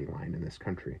poverty line in this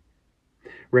country.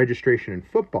 Registration in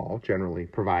football generally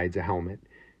provides a helmet,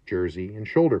 jersey, and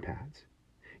shoulder pads.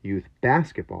 Youth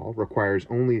basketball requires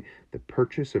only the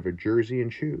purchase of a jersey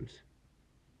and shoes.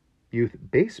 Youth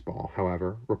baseball,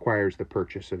 however, requires the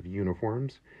purchase of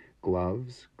uniforms,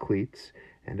 gloves, cleats,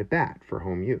 and a bat for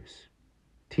home use.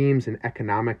 Teams in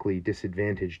economically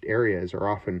disadvantaged areas are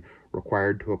often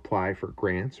required to apply for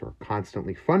grants or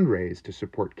constantly fundraise to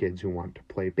support kids who want to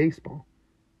play baseball.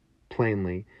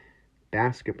 Plainly,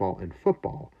 basketball and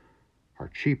football are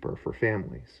cheaper for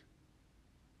families.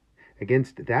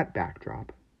 Against that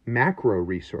backdrop, macro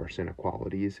resource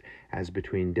inequalities, as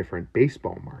between different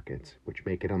baseball markets, which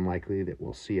make it unlikely that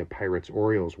we'll see a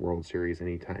Pirates-Orioles World Series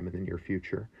anytime in the near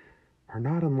future, are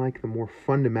not unlike the more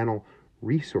fundamental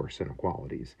resource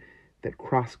inequalities that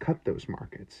cross-cut those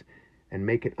markets and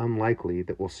make it unlikely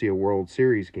that we'll see a World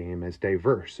Series game as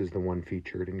diverse as the one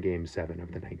featured in Game 7 of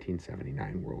the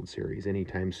 1979 World Series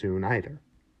anytime soon either.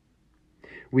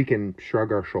 We can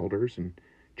shrug our shoulders and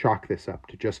chalk this up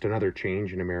to just another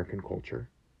change in American culture,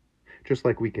 just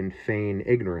like we can feign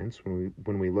ignorance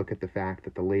when we look at the fact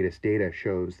that the latest data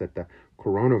shows that the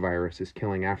coronavirus is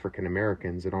killing African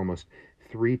Americans at almost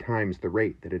 3 times the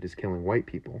rate that it is killing white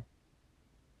people.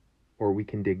 Or we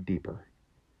can dig deeper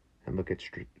and look at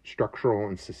structural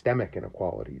and systemic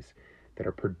inequalities that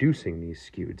are producing these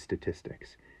skewed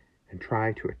statistics and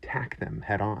try to attack them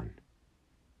head on.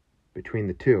 Between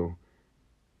the two,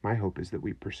 my hope is that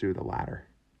we pursue the latter.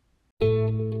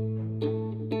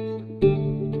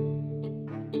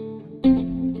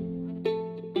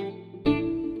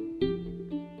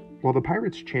 While the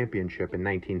Pirates' championship in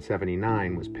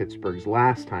 1979 was Pittsburgh's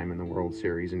last time in the World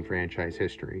Series in franchise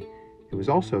history, it was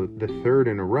also the third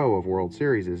in a row of World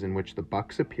Series in which the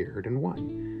Bucs appeared and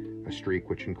won, a streak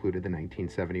which included the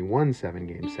 1971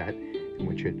 7-game set, in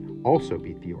which it also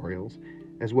beat the Orioles,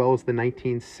 as well as the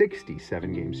 1960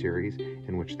 7-game series,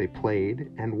 in which they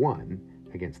played and won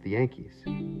against the Yankees.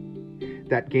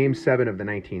 That Game 7 of the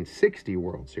 1960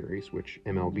 World Series, which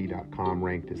MLB.com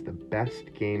ranked as the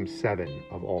best Game 7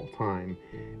 of all time,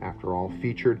 after all,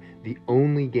 featured the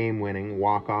only game-winning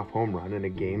walk-off home run in a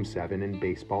Game 7 in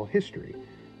baseball history,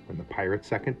 when the Pirates'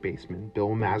 second baseman,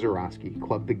 Bill Mazeroski,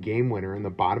 clubbed the game winner in the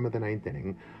bottom of the 9th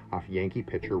inning off Yankee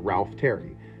pitcher Ralph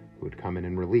Terry, who had come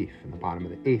in relief in the bottom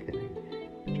of the 8th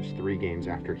inning, just 3 games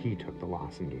after he took the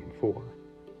loss in Game 4.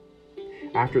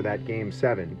 After that Game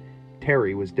 7,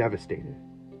 Terry was devastated.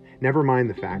 Never mind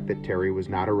the fact that Terry was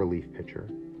not a relief pitcher,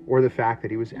 or the fact that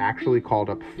he was actually called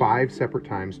up 5 separate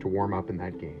times to warm up in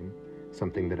that game,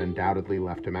 something that undoubtedly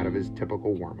left him out of his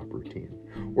typical warm-up routine,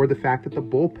 or the fact that the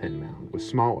bullpen mound was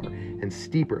smaller and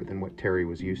steeper than what Terry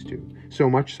was used to, so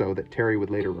much so that Terry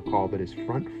would later recall that his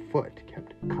front foot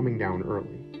kept coming down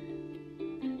early.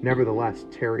 Nevertheless,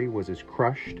 Terry was as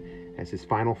crushed as his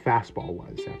final fastball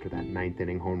was after that 9th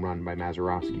inning home run by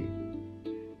Mazeroski.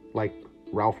 Like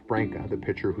Ralph Branca, the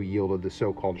pitcher who yielded the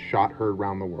so-called shot heard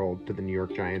round the world to the New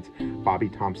York Giants' Bobby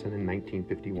Thompson in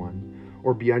 1951,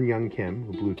 or Byung-Hyun Kim,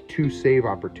 who blew 2 save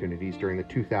opportunities during the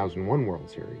 2001 World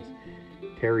Series,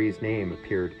 Terry's name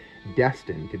appeared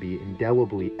destined to be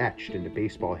indelibly etched into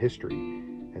baseball history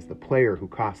as the player who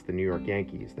cost the New York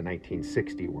Yankees the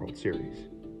 1960 World Series.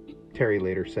 Terry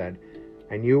later said,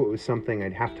 "I knew it was something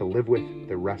I'd have to live with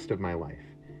the rest of my life.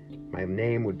 My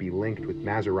name would be linked with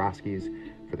Mazeroski's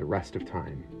for the rest of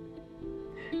time."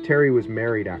 Terry was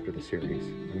married after the series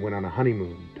and went on a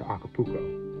honeymoon to Acapulco.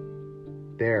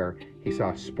 There, he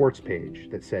saw a sports page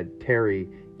that said Terry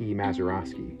E.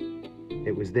 Mazeroski.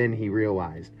 It was then he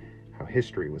realized how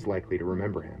history was likely to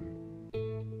remember him.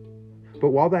 But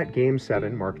while that Game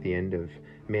 7 marked the end of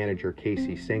manager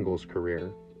Casey Stengel's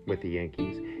career with the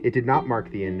Yankees, it did not mark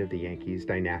the end of the Yankees'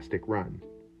 dynastic run.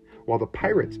 While the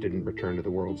Pirates didn't return to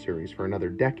the World Series for another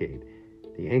decade,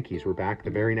 the Yankees were back the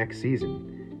very next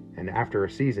season, and after a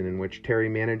season in which Terry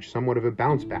managed somewhat of a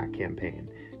bounce-back campaign,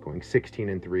 going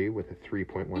 16-3 with a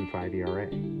 3.15 ERA.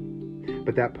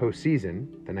 But that postseason,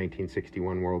 the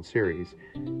 1961 World Series,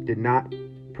 did not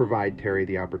provide Terry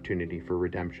the opportunity for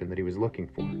redemption that he was looking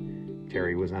for.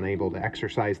 Terry was unable to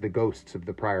exorcise the ghosts of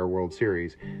the prior World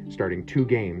Series, starting 2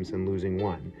 games and losing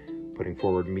 1, putting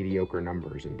forward mediocre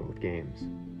numbers in both games.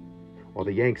 While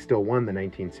the Yanks still won the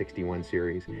 1961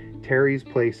 series, Terry's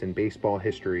place in baseball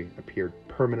history appeared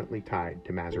permanently tied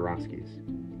to Mazeroski's.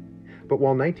 But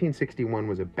while 1961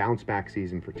 was a bounce-back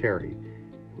season for Terry,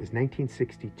 it was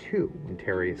 1962 when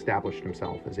Terry established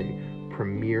himself as a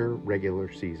premier regular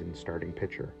season starting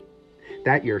pitcher.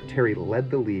 That year, Terry led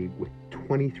the league with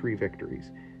 23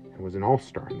 victories and was an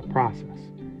all-star in the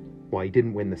process. While he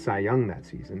didn't win the Cy Young that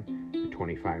season, the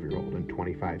 25-year-old and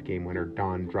 25-game winner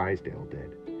Don Drysdale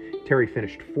did. Terry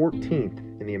finished 14th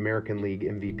in the American League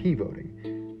MVP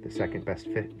voting, the second-best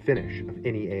finish of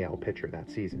any AL pitcher that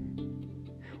season.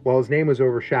 While his name was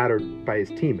overshadowed by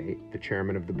his teammate, the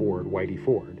chairman of the board, Whitey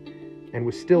Ford, and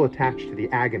was still attached to the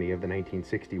agony of the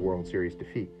 1960 World Series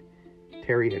defeat,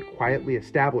 Terry had quietly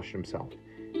established himself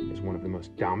as one of the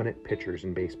most dominant pitchers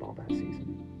in baseball that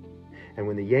season. And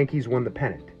when the Yankees won the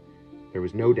pennant, there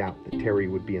was no doubt that Terry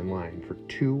would be in line for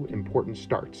 2 important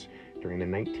starts during the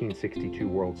 1962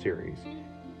 World Series,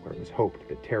 where it was hoped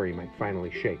that Terry might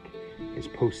finally shake his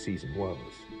postseason woes.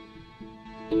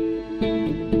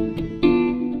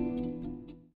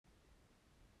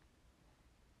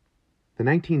 The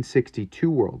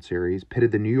 1962 World Series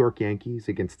pitted the New York Yankees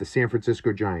against the San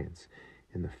Francisco Giants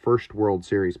in the first World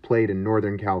Series played in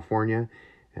Northern California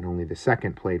and only the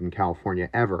second played in California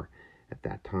ever at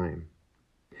that time.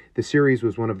 The series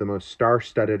was one of the most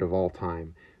star-studded of all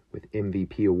time, with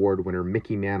MVP award winner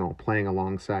Mickey Mantle playing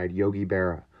alongside Yogi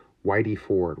Berra, Whitey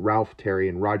Ford, Ralph Terry,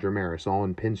 and Roger Maris all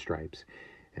in pinstripes,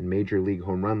 and Major League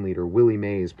home run leader Willie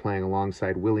Mays playing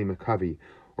alongside Willie McCovey,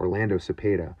 Orlando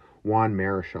Cepeda, Juan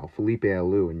Marichal, Felipe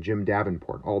Alou, and Jim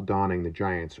Davenport, all donning the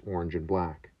Giants' orange and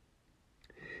black.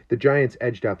 The Giants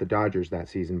edged out the Dodgers that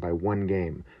season by 1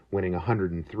 game, winning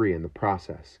 103 in the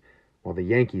process, while the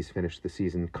Yankees finished the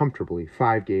season comfortably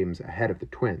 5 games ahead of the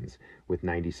Twins, with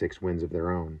 96 wins of their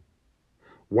own.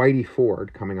 Whitey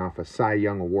Ford, coming off a Cy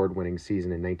Young Award-winning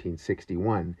season in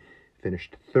 1961,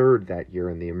 finished 3rd that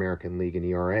year in the American League in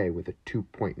ERA with a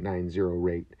 2.90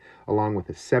 rate, along with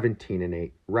a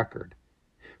 17-8 record.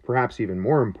 Perhaps even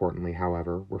more importantly,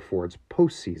 however, were Ford's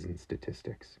postseason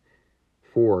statistics.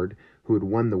 Ford, who had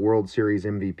won the World Series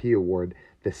MVP award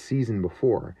the season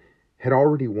before, had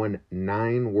already won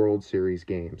 9 World Series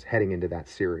games heading into that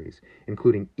series,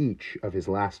 including each of his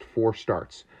last 4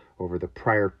 starts over the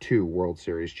prior 2 World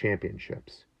Series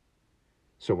championships.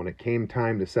 So when it came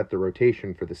time to set the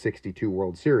rotation for the '62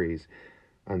 World Series,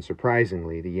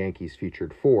 unsurprisingly, the Yankees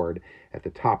featured Ford at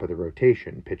the top of the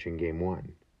rotation, pitching Game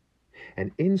 1.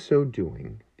 And in so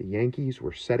doing, the Yankees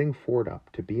were setting Ford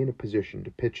up to be in a position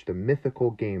to pitch the mythical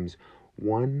games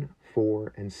 1,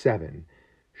 4, and 7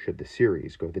 should the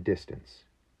series go the distance.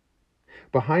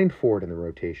 Behind Ford in the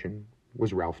rotation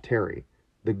was Ralph Terry,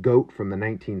 the GOAT from the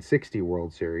 1960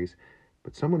 World Series,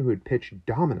 but someone who had pitched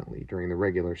dominantly during the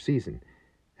regular season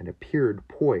and appeared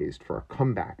poised for a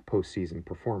comeback postseason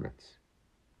performance.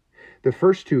 The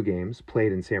first 2 games,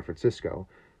 played in San Francisco,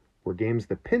 were games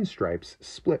the Pinstripes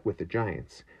split with the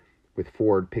Giants, with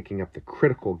Ford picking up the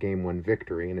critical Game 1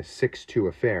 victory in a 6-2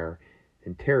 affair,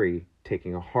 and Terry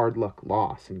taking a hard-luck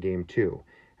loss in Game 2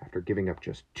 after giving up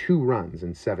just 2 runs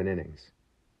in 7 innings.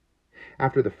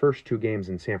 After the first 2 games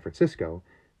in San Francisco,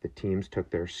 the teams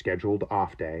took their scheduled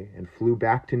off day and flew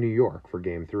back to New York for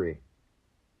Game 3.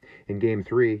 In Game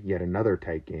 3, yet another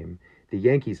tight game, the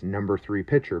Yankees' number 3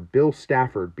 pitcher, Bill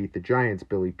Stafford, beat the Giants'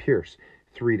 Billy Pierce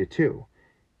 3-2,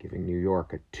 giving New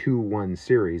York a 2-1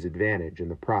 series advantage in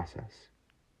the process.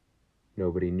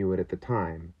 Nobody knew it at the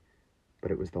time,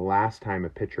 but it was the last time a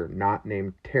pitcher not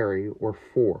named Terry or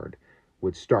Ford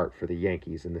would start for the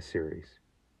Yankees in the series.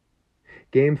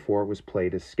 Game 4 was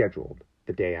played as scheduled,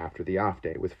 the day after the off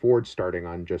day, with Ford starting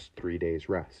on just 3 days'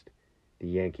 rest. The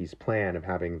Yankees' plan of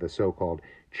having the so-called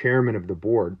chairman of the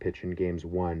board pitch in Games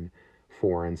 1,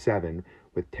 4, and 7,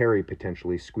 with Terry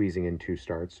potentially squeezing in 2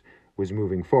 starts, was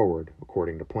moving forward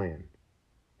according to plan.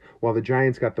 While the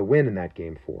Giants got the win in that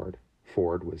game,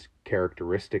 Ford was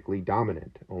characteristically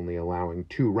dominant, only allowing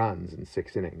 2 runs in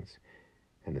 6 innings,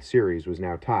 and the series was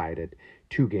now tied at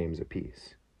 2 games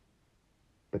apiece.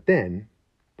 But then,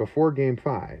 before Game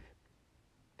 5,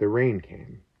 the rain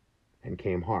came, and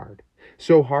came hard.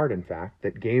 So hard, in fact,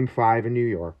 that Game 5 in New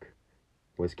York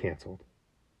was canceled.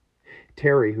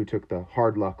 Terry, who took the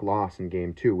hard-luck loss in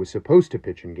Game 2, was supposed to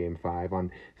pitch in Game 5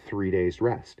 on 3 days'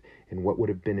 rest in what would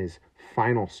have been his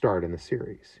final start in the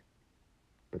series.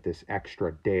 But this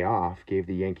extra day off gave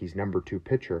the Yankees' number 2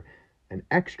 pitcher an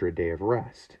extra day of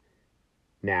rest.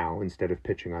 Now, instead of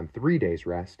pitching on 3 days'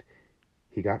 rest,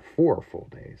 he got 4 full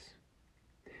days.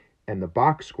 And the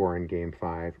box score in Game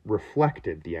 5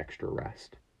 reflected the extra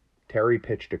rest. Terry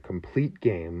pitched a complete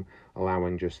game,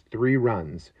 allowing just 3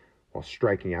 runs, while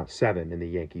striking out 7 in the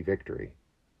Yankee victory.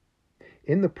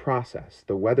 In the process,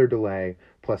 the weather delay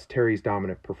plus Terry's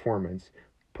dominant performance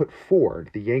put Ford,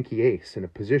 the Yankee ace, in a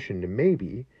position to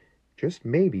maybe, just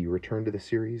maybe, return to the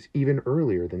series even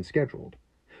earlier than scheduled.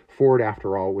 Ford,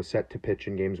 after all, was set to pitch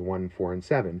in Games 1, 4, and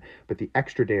 7, but the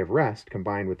extra day of rest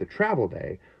combined with the travel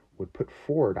day would put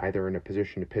Ford either in a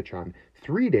position to pitch on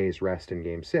 3 days rest in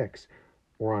Game 6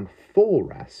 or on full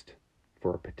rest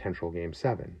for a potential Game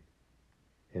 7.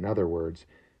 In other words,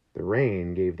 the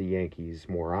rain gave the Yankees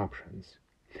more options.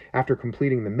 After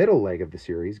completing the middle leg of the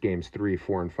series, Games 3,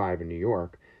 4, and 5 in New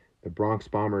York, the Bronx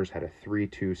Bombers had a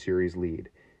 3-2 series lead,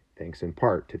 thanks in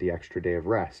part to the extra day of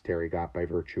rest Terry got by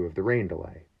virtue of the rain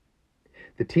delay.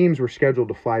 The teams were scheduled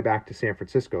to fly back to San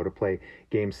Francisco to play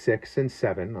Games 6 and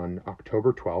 7 on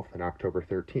October 12th and October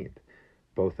 13th,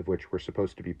 both of which were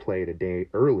supposed to be played a day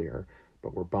earlier,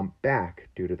 but were bumped back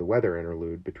due to the weather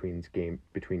interlude between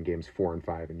Games 4 and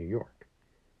 5 in New York.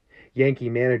 Yankee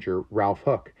manager Ralph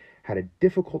Hook had a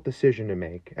difficult decision to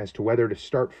make as to whether to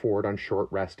start Ford on short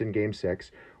rest in Game 6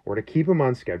 or to keep him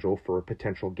on schedule for a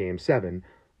potential Game 7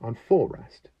 on full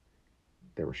rest.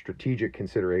 There were strategic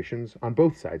considerations on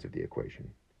both sides of the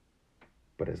equation.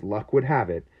 But as luck would have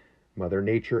it, Mother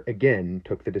Nature again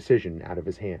took the decision out of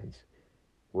his hands.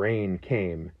 Rain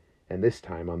came, and this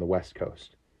time on the West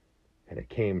Coast. And it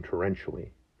came torrentially.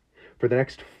 For the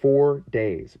next 4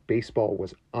 days, baseball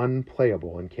was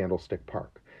unplayable in Candlestick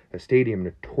Park, a stadium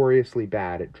notoriously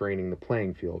bad at draining the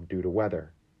playing field due to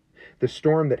weather. The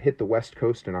storm that hit the West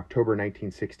Coast in October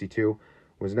 1962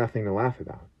 was nothing to laugh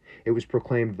about. It was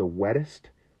proclaimed the wettest,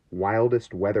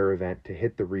 wildest weather event to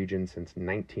hit the region since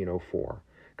 1904,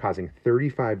 causing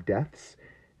 35 deaths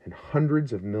and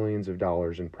hundreds of millions of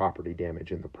dollars in property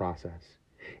damage in the process.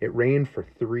 It rained for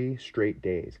 3 straight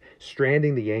days,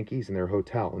 stranding the Yankees in their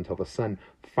hotel until the sun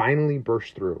finally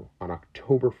burst through on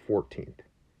October 14th.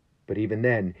 But even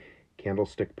then,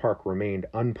 Candlestick Park remained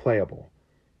unplayable,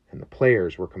 and the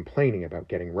players were complaining about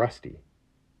getting rusty.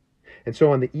 And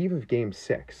so on the eve of Game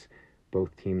 6,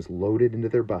 both teams loaded into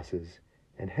their buses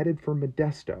and headed for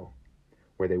Modesto,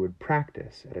 where they would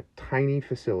practice at a tiny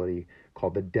facility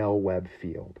called the Del Webb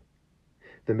Field.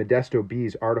 The Modesto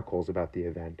Bee's articles about the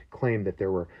event claimed that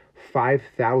there were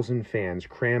 5,000 fans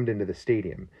crammed into the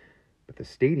stadium, but the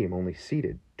stadium only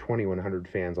seated 2,100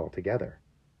 fans altogether.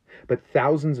 But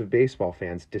thousands of baseball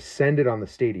fans descended on the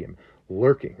stadium,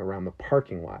 lurking around the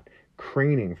parking lot,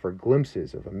 craning for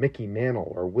glimpses of a Mickey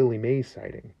Mantle or Willie Mays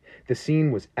sighting. The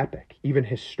scene was epic, even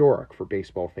historic for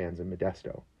baseball fans in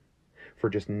Modesto. For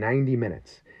just 90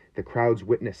 minutes, the crowds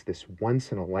witnessed this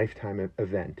once-in-a-lifetime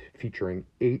event featuring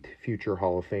 8 future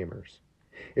Hall of Famers.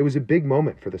 It was a big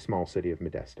moment for the small city of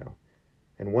Modesto,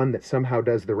 and one that somehow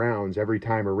does the rounds every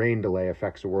time a rain delay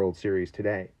affects a World Series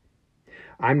today.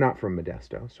 I'm not from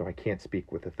Modesto, so I can't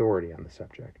speak with authority on the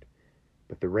subject.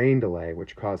 But the rain delay,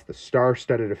 which caused the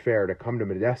star-studded affair to come to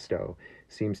Modesto,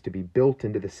 seems to be built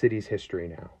into the city's history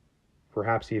now,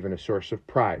 perhaps even a source of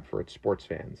pride for its sports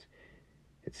fans.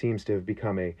 It seems to have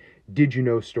become a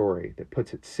did-you-know story that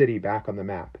puts its city back on the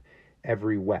map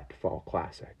every wet fall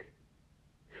classic.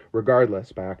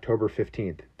 Regardless, by October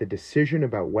 15th, the decision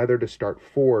about whether to start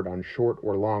Ford on short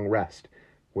or long rest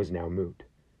was now moot.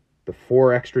 The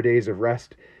 4 extra days of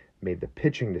rest made the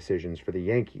pitching decisions for the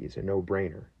Yankees a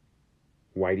no-brainer.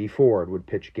 Whitey Ford would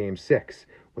pitch Game 6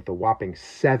 with a whopping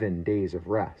 7 days of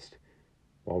rest,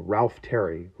 while Ralph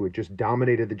Terry, who had just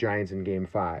dominated the Giants in Game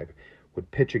 5, would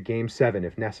pitch a Game 7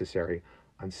 if necessary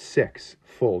on 6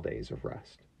 full days of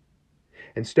rest.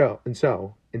 And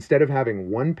so, instead of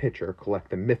having one pitcher collect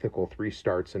the mythical 3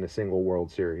 starts in a single World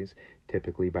Series,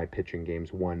 typically by pitching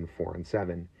Games 1, 4, and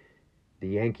 7, the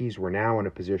Yankees were now in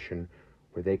a position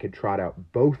where they could trot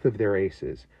out both of their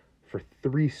aces for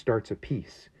 3 starts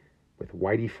apiece, with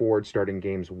Whitey Ford starting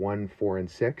Games 1, 4,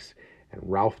 and 6, and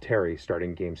Ralph Terry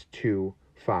starting Games 2,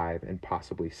 5, and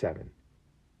possibly 7.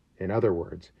 In other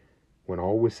words, when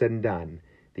all was said and done,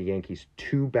 the Yankees'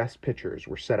 2 best pitchers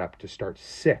were set up to start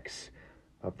 6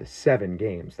 of the 7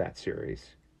 games that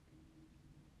series.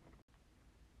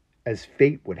 As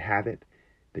fate would have it,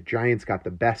 the Giants got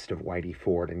the best of Whitey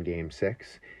Ford in Game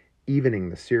 6, evening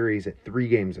the series at 3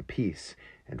 games apiece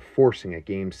and forcing a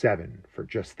Game 7 for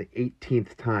just the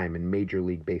 18th time in Major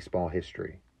League Baseball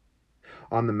history.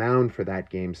 On the mound for that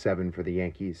Game 7 for the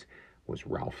Yankees was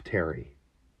Ralph Terry,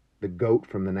 the GOAT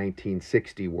from the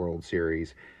 1960 World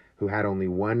Series, who had only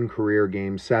 1 career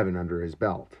Game 7 under his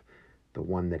belt, the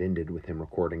one that ended with him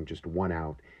recording just 1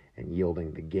 out and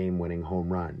yielding the game-winning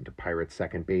home run to Pirates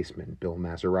second baseman Bill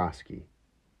Mazeroski.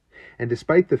 And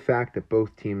despite the fact that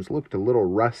both teams looked a little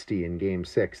rusty in Game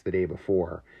 6 the day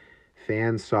before,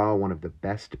 fans saw one of the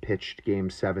best-pitched Game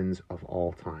 7s of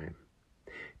all time.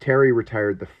 Terry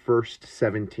retired the first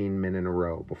 17 men in a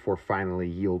row before finally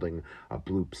yielding a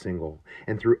bloop single,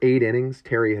 and through 8 innings,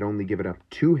 Terry had only given up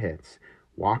 2 hits,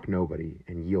 walked nobody,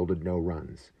 and yielded no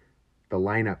runs. The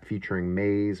lineup featuring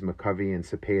Mays, McCovey, and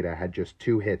Cepeda had just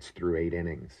 2 hits through 8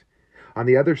 innings. On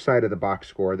the other side of the box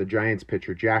score, the Giants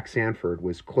pitcher Jack Sanford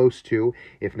was close to,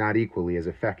 if not equally as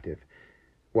effective.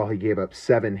 While he gave up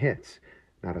 7 hits,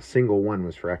 not a single one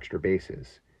was for extra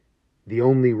bases. The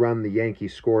only run the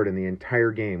Yankees scored in the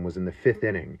entire game was in the 5th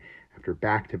inning, after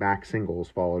back-to-back singles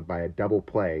followed by a double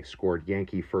play scored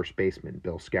Yankee first baseman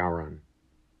Bill Skowron.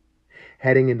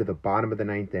 Heading into the bottom of the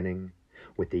 9th inning,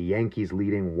 with the Yankees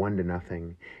leading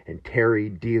 1-0, and Terry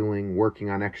dealing, working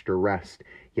on extra rest,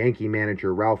 Yankee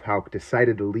manager Ralph Houck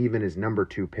decided to leave in his number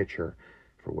 2 pitcher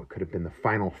for what could have been the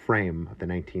final frame of the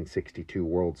 1962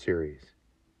 World Series.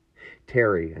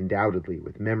 Terry, undoubtedly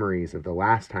with memories of the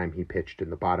last time he pitched in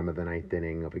the bottom of the 9th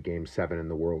inning of a Game 7 in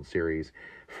the World Series,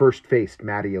 first faced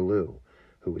Matty Alou,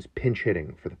 who was pinch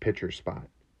hitting for the pitcher's spot.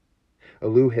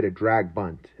 Alou hit a drag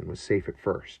bunt and was safe at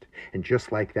first, and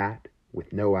just like that,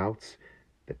 with no outs,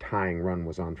 The tying run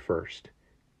was on first,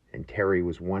 and Terry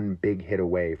was one big hit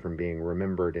away from being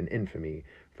remembered in infamy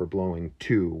for blowing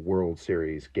 2 World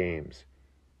Series games.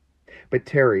 But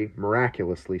Terry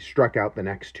miraculously struck out the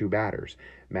next 2 batters,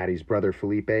 Matty's brother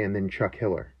Felipe and then Chuck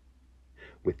Hiller.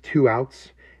 With 2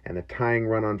 outs and the tying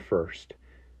run on first,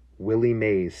 Willie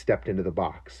Mays stepped into the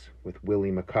box, with Willie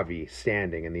McCovey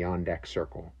standing in the on-deck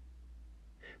circle.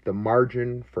 The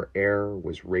margin for error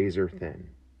was razor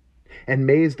thin, and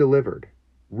Mays delivered,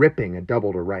 ripping a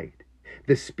double to right.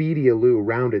 The speedy Alou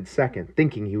rounded second,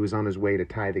 thinking he was on his way to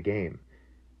tie the game.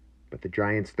 But the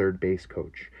Giants' third base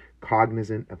coach,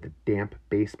 cognizant of the damp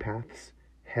base paths,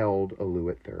 held Alou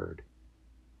at third.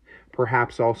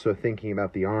 Perhaps also thinking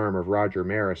about the arm of Roger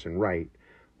Maris in right,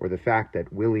 or the fact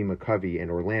that Willie McCovey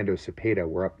and Orlando Cepeda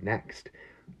were up next,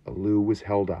 Alou was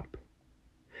held up.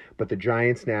 But the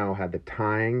Giants now had the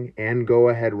tying and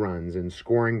go-ahead runs in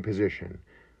scoring position,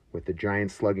 with the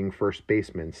Giants slugging first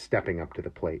baseman stepping up to the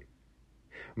plate.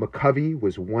 McCovey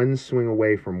was 1 swing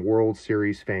away from World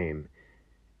Series fame.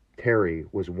 Terry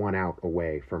was 1 out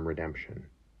away from redemption.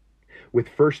 With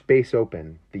first base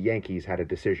open, the Yankees had a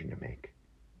decision to make,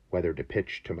 whether to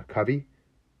pitch to McCovey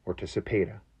or to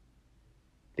Cepeda.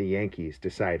 The Yankees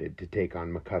decided to take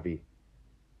on McCovey.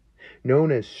 Known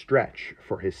as Stretch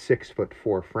for his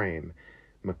 6'4" frame,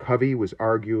 McCovey was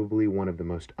arguably one of the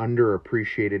most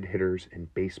underappreciated hitters in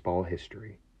baseball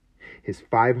history. His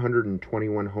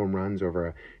 521 home runs over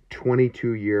a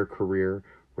 22-year career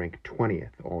rank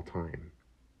 20th all time.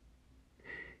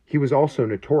 He was also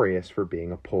notorious for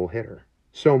being a pull hitter,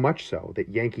 so much so that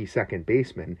Yankee second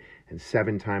baseman and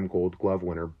 7-time Gold Glove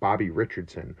winner Bobby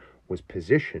Richardson was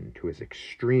positioned to his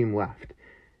extreme left,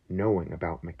 knowing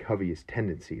about McCovey's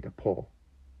tendency to pull.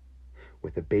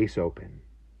 With the base open,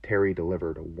 Terry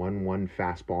delivered a 1-1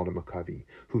 fastball to McCovey,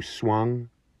 who swung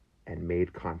and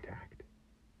made contact.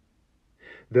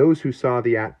 Those who saw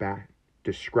the at-bat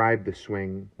described the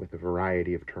swing with a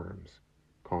variety of terms,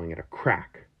 calling it a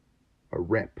crack, a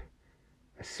rip,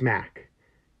 a smack,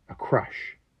 a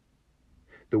crush.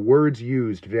 The words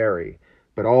used vary,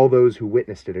 but all those who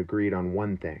witnessed it agreed on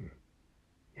one thing.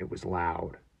 It was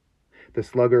loud. The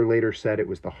slugger later said it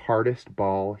was the hardest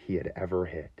ball he had ever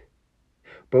hit.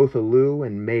 Both Alou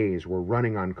and Mays were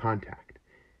running on contact,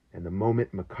 and the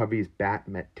moment McCovey's bat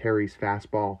met Terry's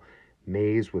fastball,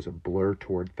 Mays was a blur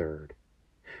toward third.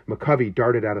 McCovey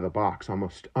darted out of the box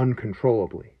almost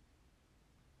uncontrollably.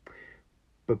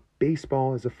 But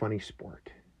baseball is a funny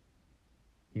sport.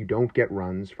 You don't get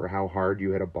runs for how hard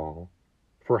you hit a ball,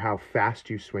 for how fast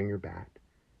you swing your bat,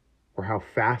 or how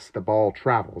fast the ball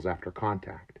travels after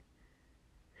contact.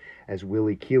 As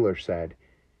Willie Keeler said,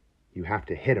 you have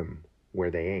to hit 'em where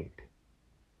they ain't.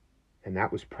 And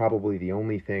that was probably the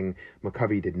only thing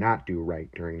McCovey did not do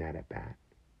right during that at-bat.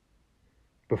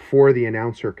 Before the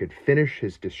announcer could finish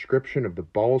his description of the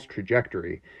ball's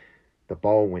trajectory, the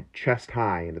ball went chest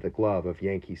high into the glove of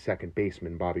Yankee second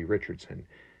baseman Bobby Richardson,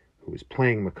 who was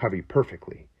playing McCovey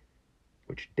perfectly,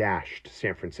 which dashed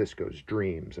San Francisco's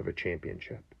dreams of a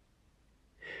championship.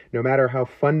 No matter how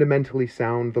fundamentally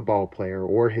sound the ball player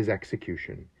or his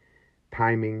execution,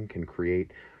 timing can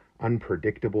create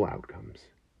unpredictable outcomes.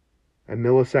 A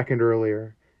millisecond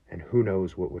earlier, and who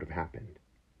knows what would have happened.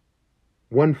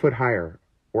 1 foot higher,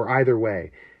 or either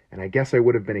way, and I guess I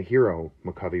would have been a hero,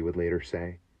 McCovey would later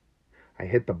say. I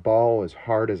hit the ball as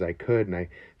hard as I could, and I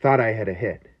thought I had a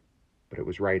hit, but it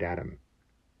was right at him.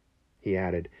 He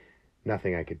added,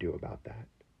 nothing I could do about that.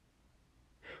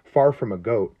 Far from a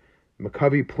GOAT,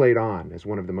 McCovey played on as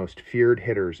one of the most feared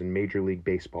hitters in Major League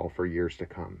Baseball for years to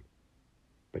come,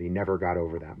 but he never got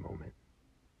over that moment.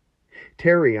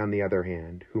 Terry, on the other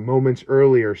hand, who moments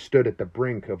earlier stood at the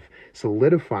brink of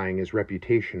solidifying his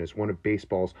reputation as one of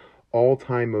baseball's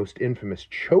all-time most infamous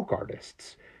choke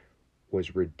artists,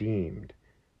 was redeemed,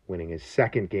 winning his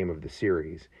 2nd game of the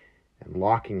series and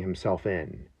locking himself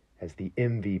in as the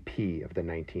MVP of the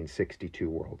 1962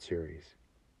 World Series.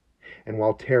 And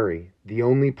while Terry, the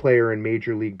only player in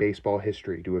Major League Baseball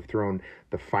history to have thrown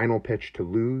the final pitch to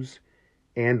lose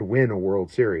and win a World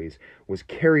Series, was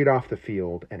carried off the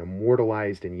field and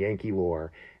immortalized in Yankee lore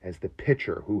as the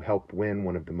pitcher who helped win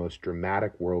one of the most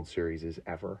dramatic World Series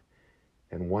ever,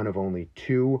 and one of only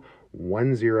 2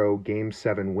 1-0 Game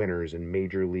 7 winners in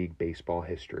Major League Baseball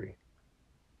history.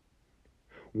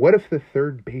 What if the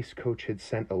third base coach had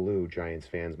sent Alou, Giants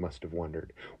fans must have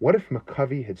wondered? What if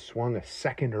McCovey had swung a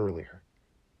second earlier?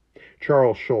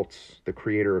 Charles Schultz, the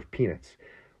creator of Peanuts,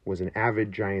 was an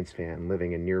avid Giants fan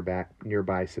living in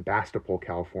nearby Sebastopol,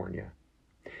 California.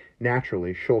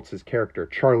 Naturally, Schultz's character,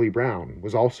 Charlie Brown,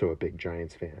 was also a big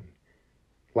Giants fan.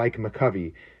 Like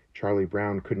McCovey, Charlie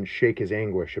Brown couldn't shake his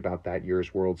anguish about that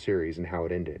year's World Series and how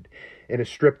it ended. In a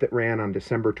strip that ran on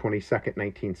December 22nd,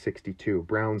 1962,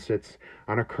 Brown sits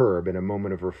on a curb in a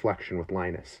moment of reflection with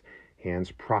Linus,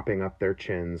 hands propping up their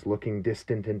chins, looking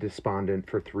distant and despondent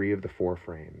for 3 of the 4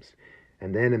 frames.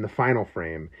 And then in the final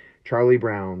frame, Charlie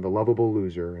Brown, the lovable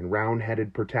loser and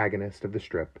round-headed protagonist of the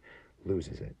strip,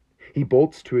 loses it. He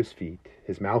bolts to his feet,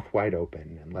 his mouth wide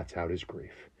open, and lets out his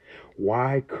grief.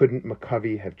 Why couldn't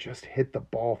McCovey have just hit the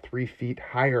ball 3 feet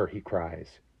higher, he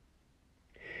cries.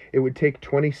 It would take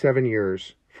 27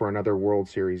 years for another World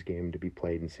Series game to be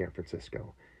played in San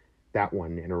Francisco, that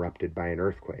one interrupted by an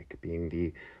earthquake, being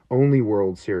the only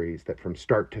World Series that from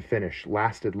start to finish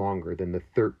lasted longer than the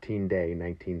 13-day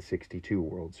 1962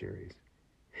 World Series.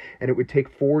 And it would take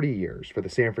 40 years for the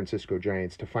San Francisco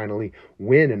Giants to finally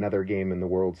win another game in the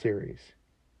World Series.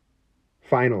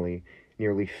 Finally,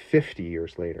 nearly 50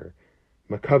 years later,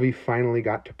 McCovey finally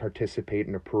got to participate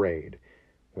in a parade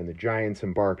when the Giants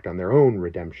embarked on their own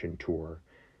redemption tour,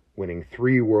 winning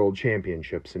 3 world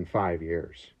championships in 5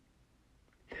 years.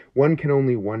 One can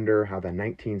only wonder how the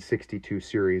 1962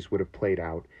 series would have played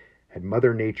out had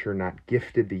Mother Nature not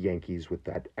gifted the Yankees with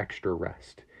that extra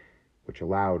rest, which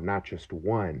allowed not just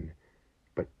 1,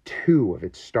 but 2 of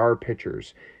its star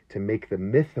pitchers to make the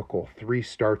mythical 3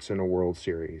 starts in a World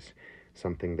Series,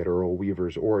 something that Earl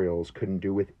Weaver's Orioles couldn't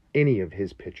do with any of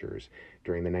his pitchers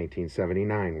during the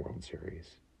 1979 World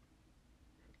Series.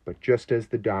 But just as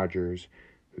the Dodgers,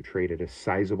 who traded a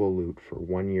sizable loot for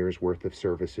 1 year's worth of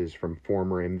services from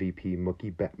former MVP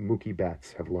Mookie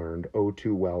Betts, have learned oh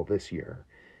too well this year,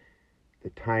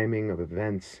 the timing of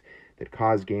events that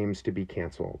cause games to be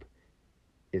canceled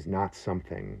is not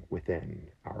something within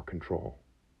our control.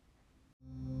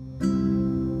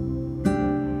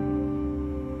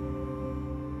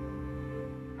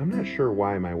 I'm not sure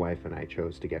why my wife and I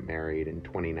chose to get married in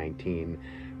 2019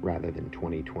 rather than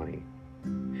 2020.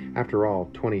 After all,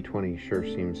 2020 sure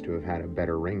seems to have had a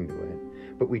better ring to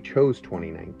it, but we chose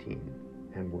 2019,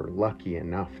 and were lucky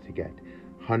enough to get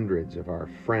hundreds of our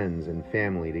friends and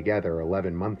family together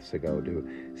 11 months ago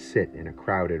to sit in a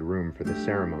crowded room for the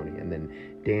ceremony and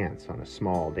then dance on a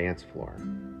small dance floor.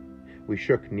 We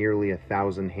shook nearly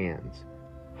 1,000 hands,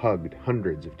 hugged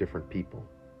hundreds of different people.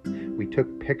 We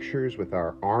took pictures with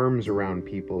our arms around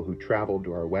people who traveled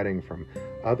to our wedding from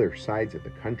other sides of the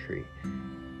country,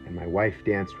 and my wife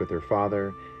danced with her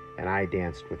father, and I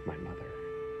danced with my mother,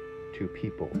 2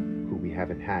 people who we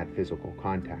haven't had physical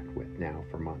contact with now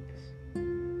for months.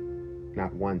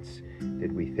 Not once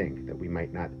did we think that we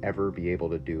might not ever be able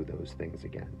to do those things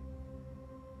again.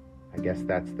 I guess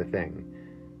that's the thing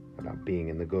about being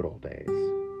in the good old days.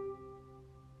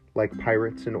 Like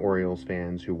Pirates and Orioles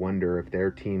fans who wonder if their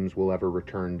teams will ever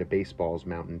return to baseball's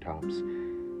mountaintops,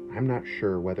 I'm not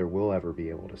sure whether we'll ever be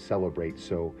able to celebrate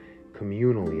so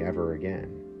communally ever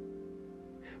again.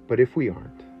 But if we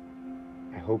aren't,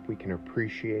 I hope we can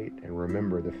appreciate and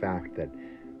remember the fact that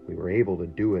we were able to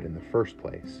do it in the first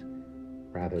place,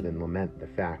 rather than lament the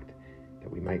fact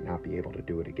that we might not be able to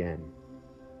do it again.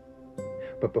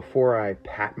 But before I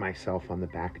pat myself on the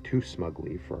back too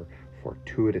smugly for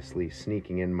fortuitously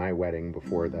sneaking in my wedding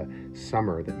before the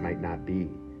summer that might not be,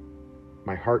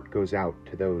 my heart goes out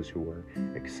to those who were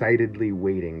excitedly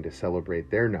waiting to celebrate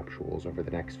their nuptials over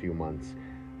the next few months,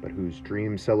 but whose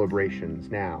dream celebrations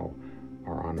now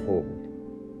are on hold.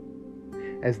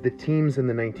 As the teams in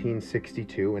the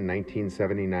 1962 and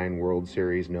 1979 World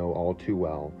Series know all too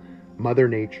well, Mother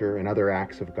Nature and other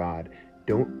acts of God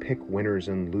don't pick winners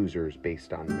and losers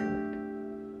based on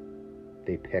merit.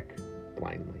 They pick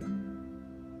blindly.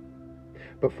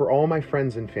 But for all my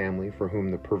friends and family for whom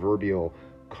the proverbial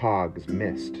cogs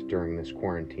missed during this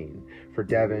quarantine, for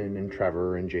Devin and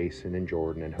Trevor and Jason and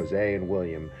Jordan and Jose and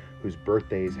William, whose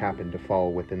birthdays happened to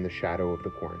fall within the shadow of the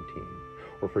quarantine,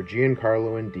 or for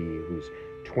Giancarlo and Dee, whose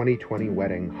 2020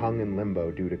 wedding hung in limbo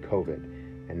due to COVID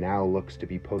and now looks to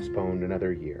be postponed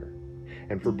another year,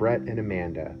 and for Brett and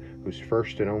Amanda, whose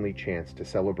first and only chance to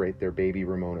celebrate their baby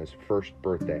Ramona's first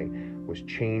birthday was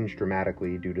changed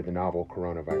dramatically due to the novel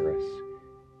coronavirus.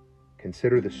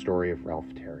 Consider the story of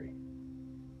Ralph Terry.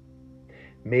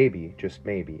 Maybe, just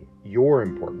maybe, your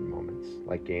important moments,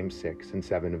 like Game 6 and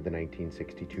 7 of the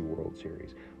 1962 World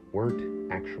Series,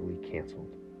 weren't actually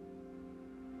canceled.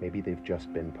 Maybe they've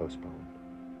just been postponed.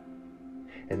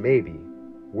 And maybe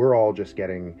we're all just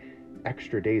getting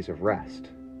extra days of rest,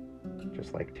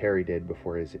 just like Terry did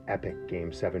before his epic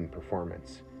Game 7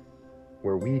 performance,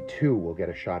 where we too will get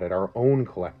a shot at our own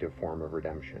collective form of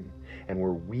redemption, and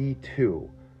where we too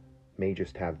may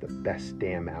just have the best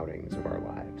damn outings of our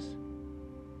lives.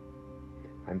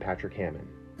 I'm Patrick Hammond.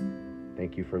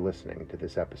 Thank you for listening to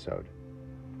this episode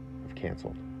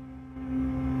canceled.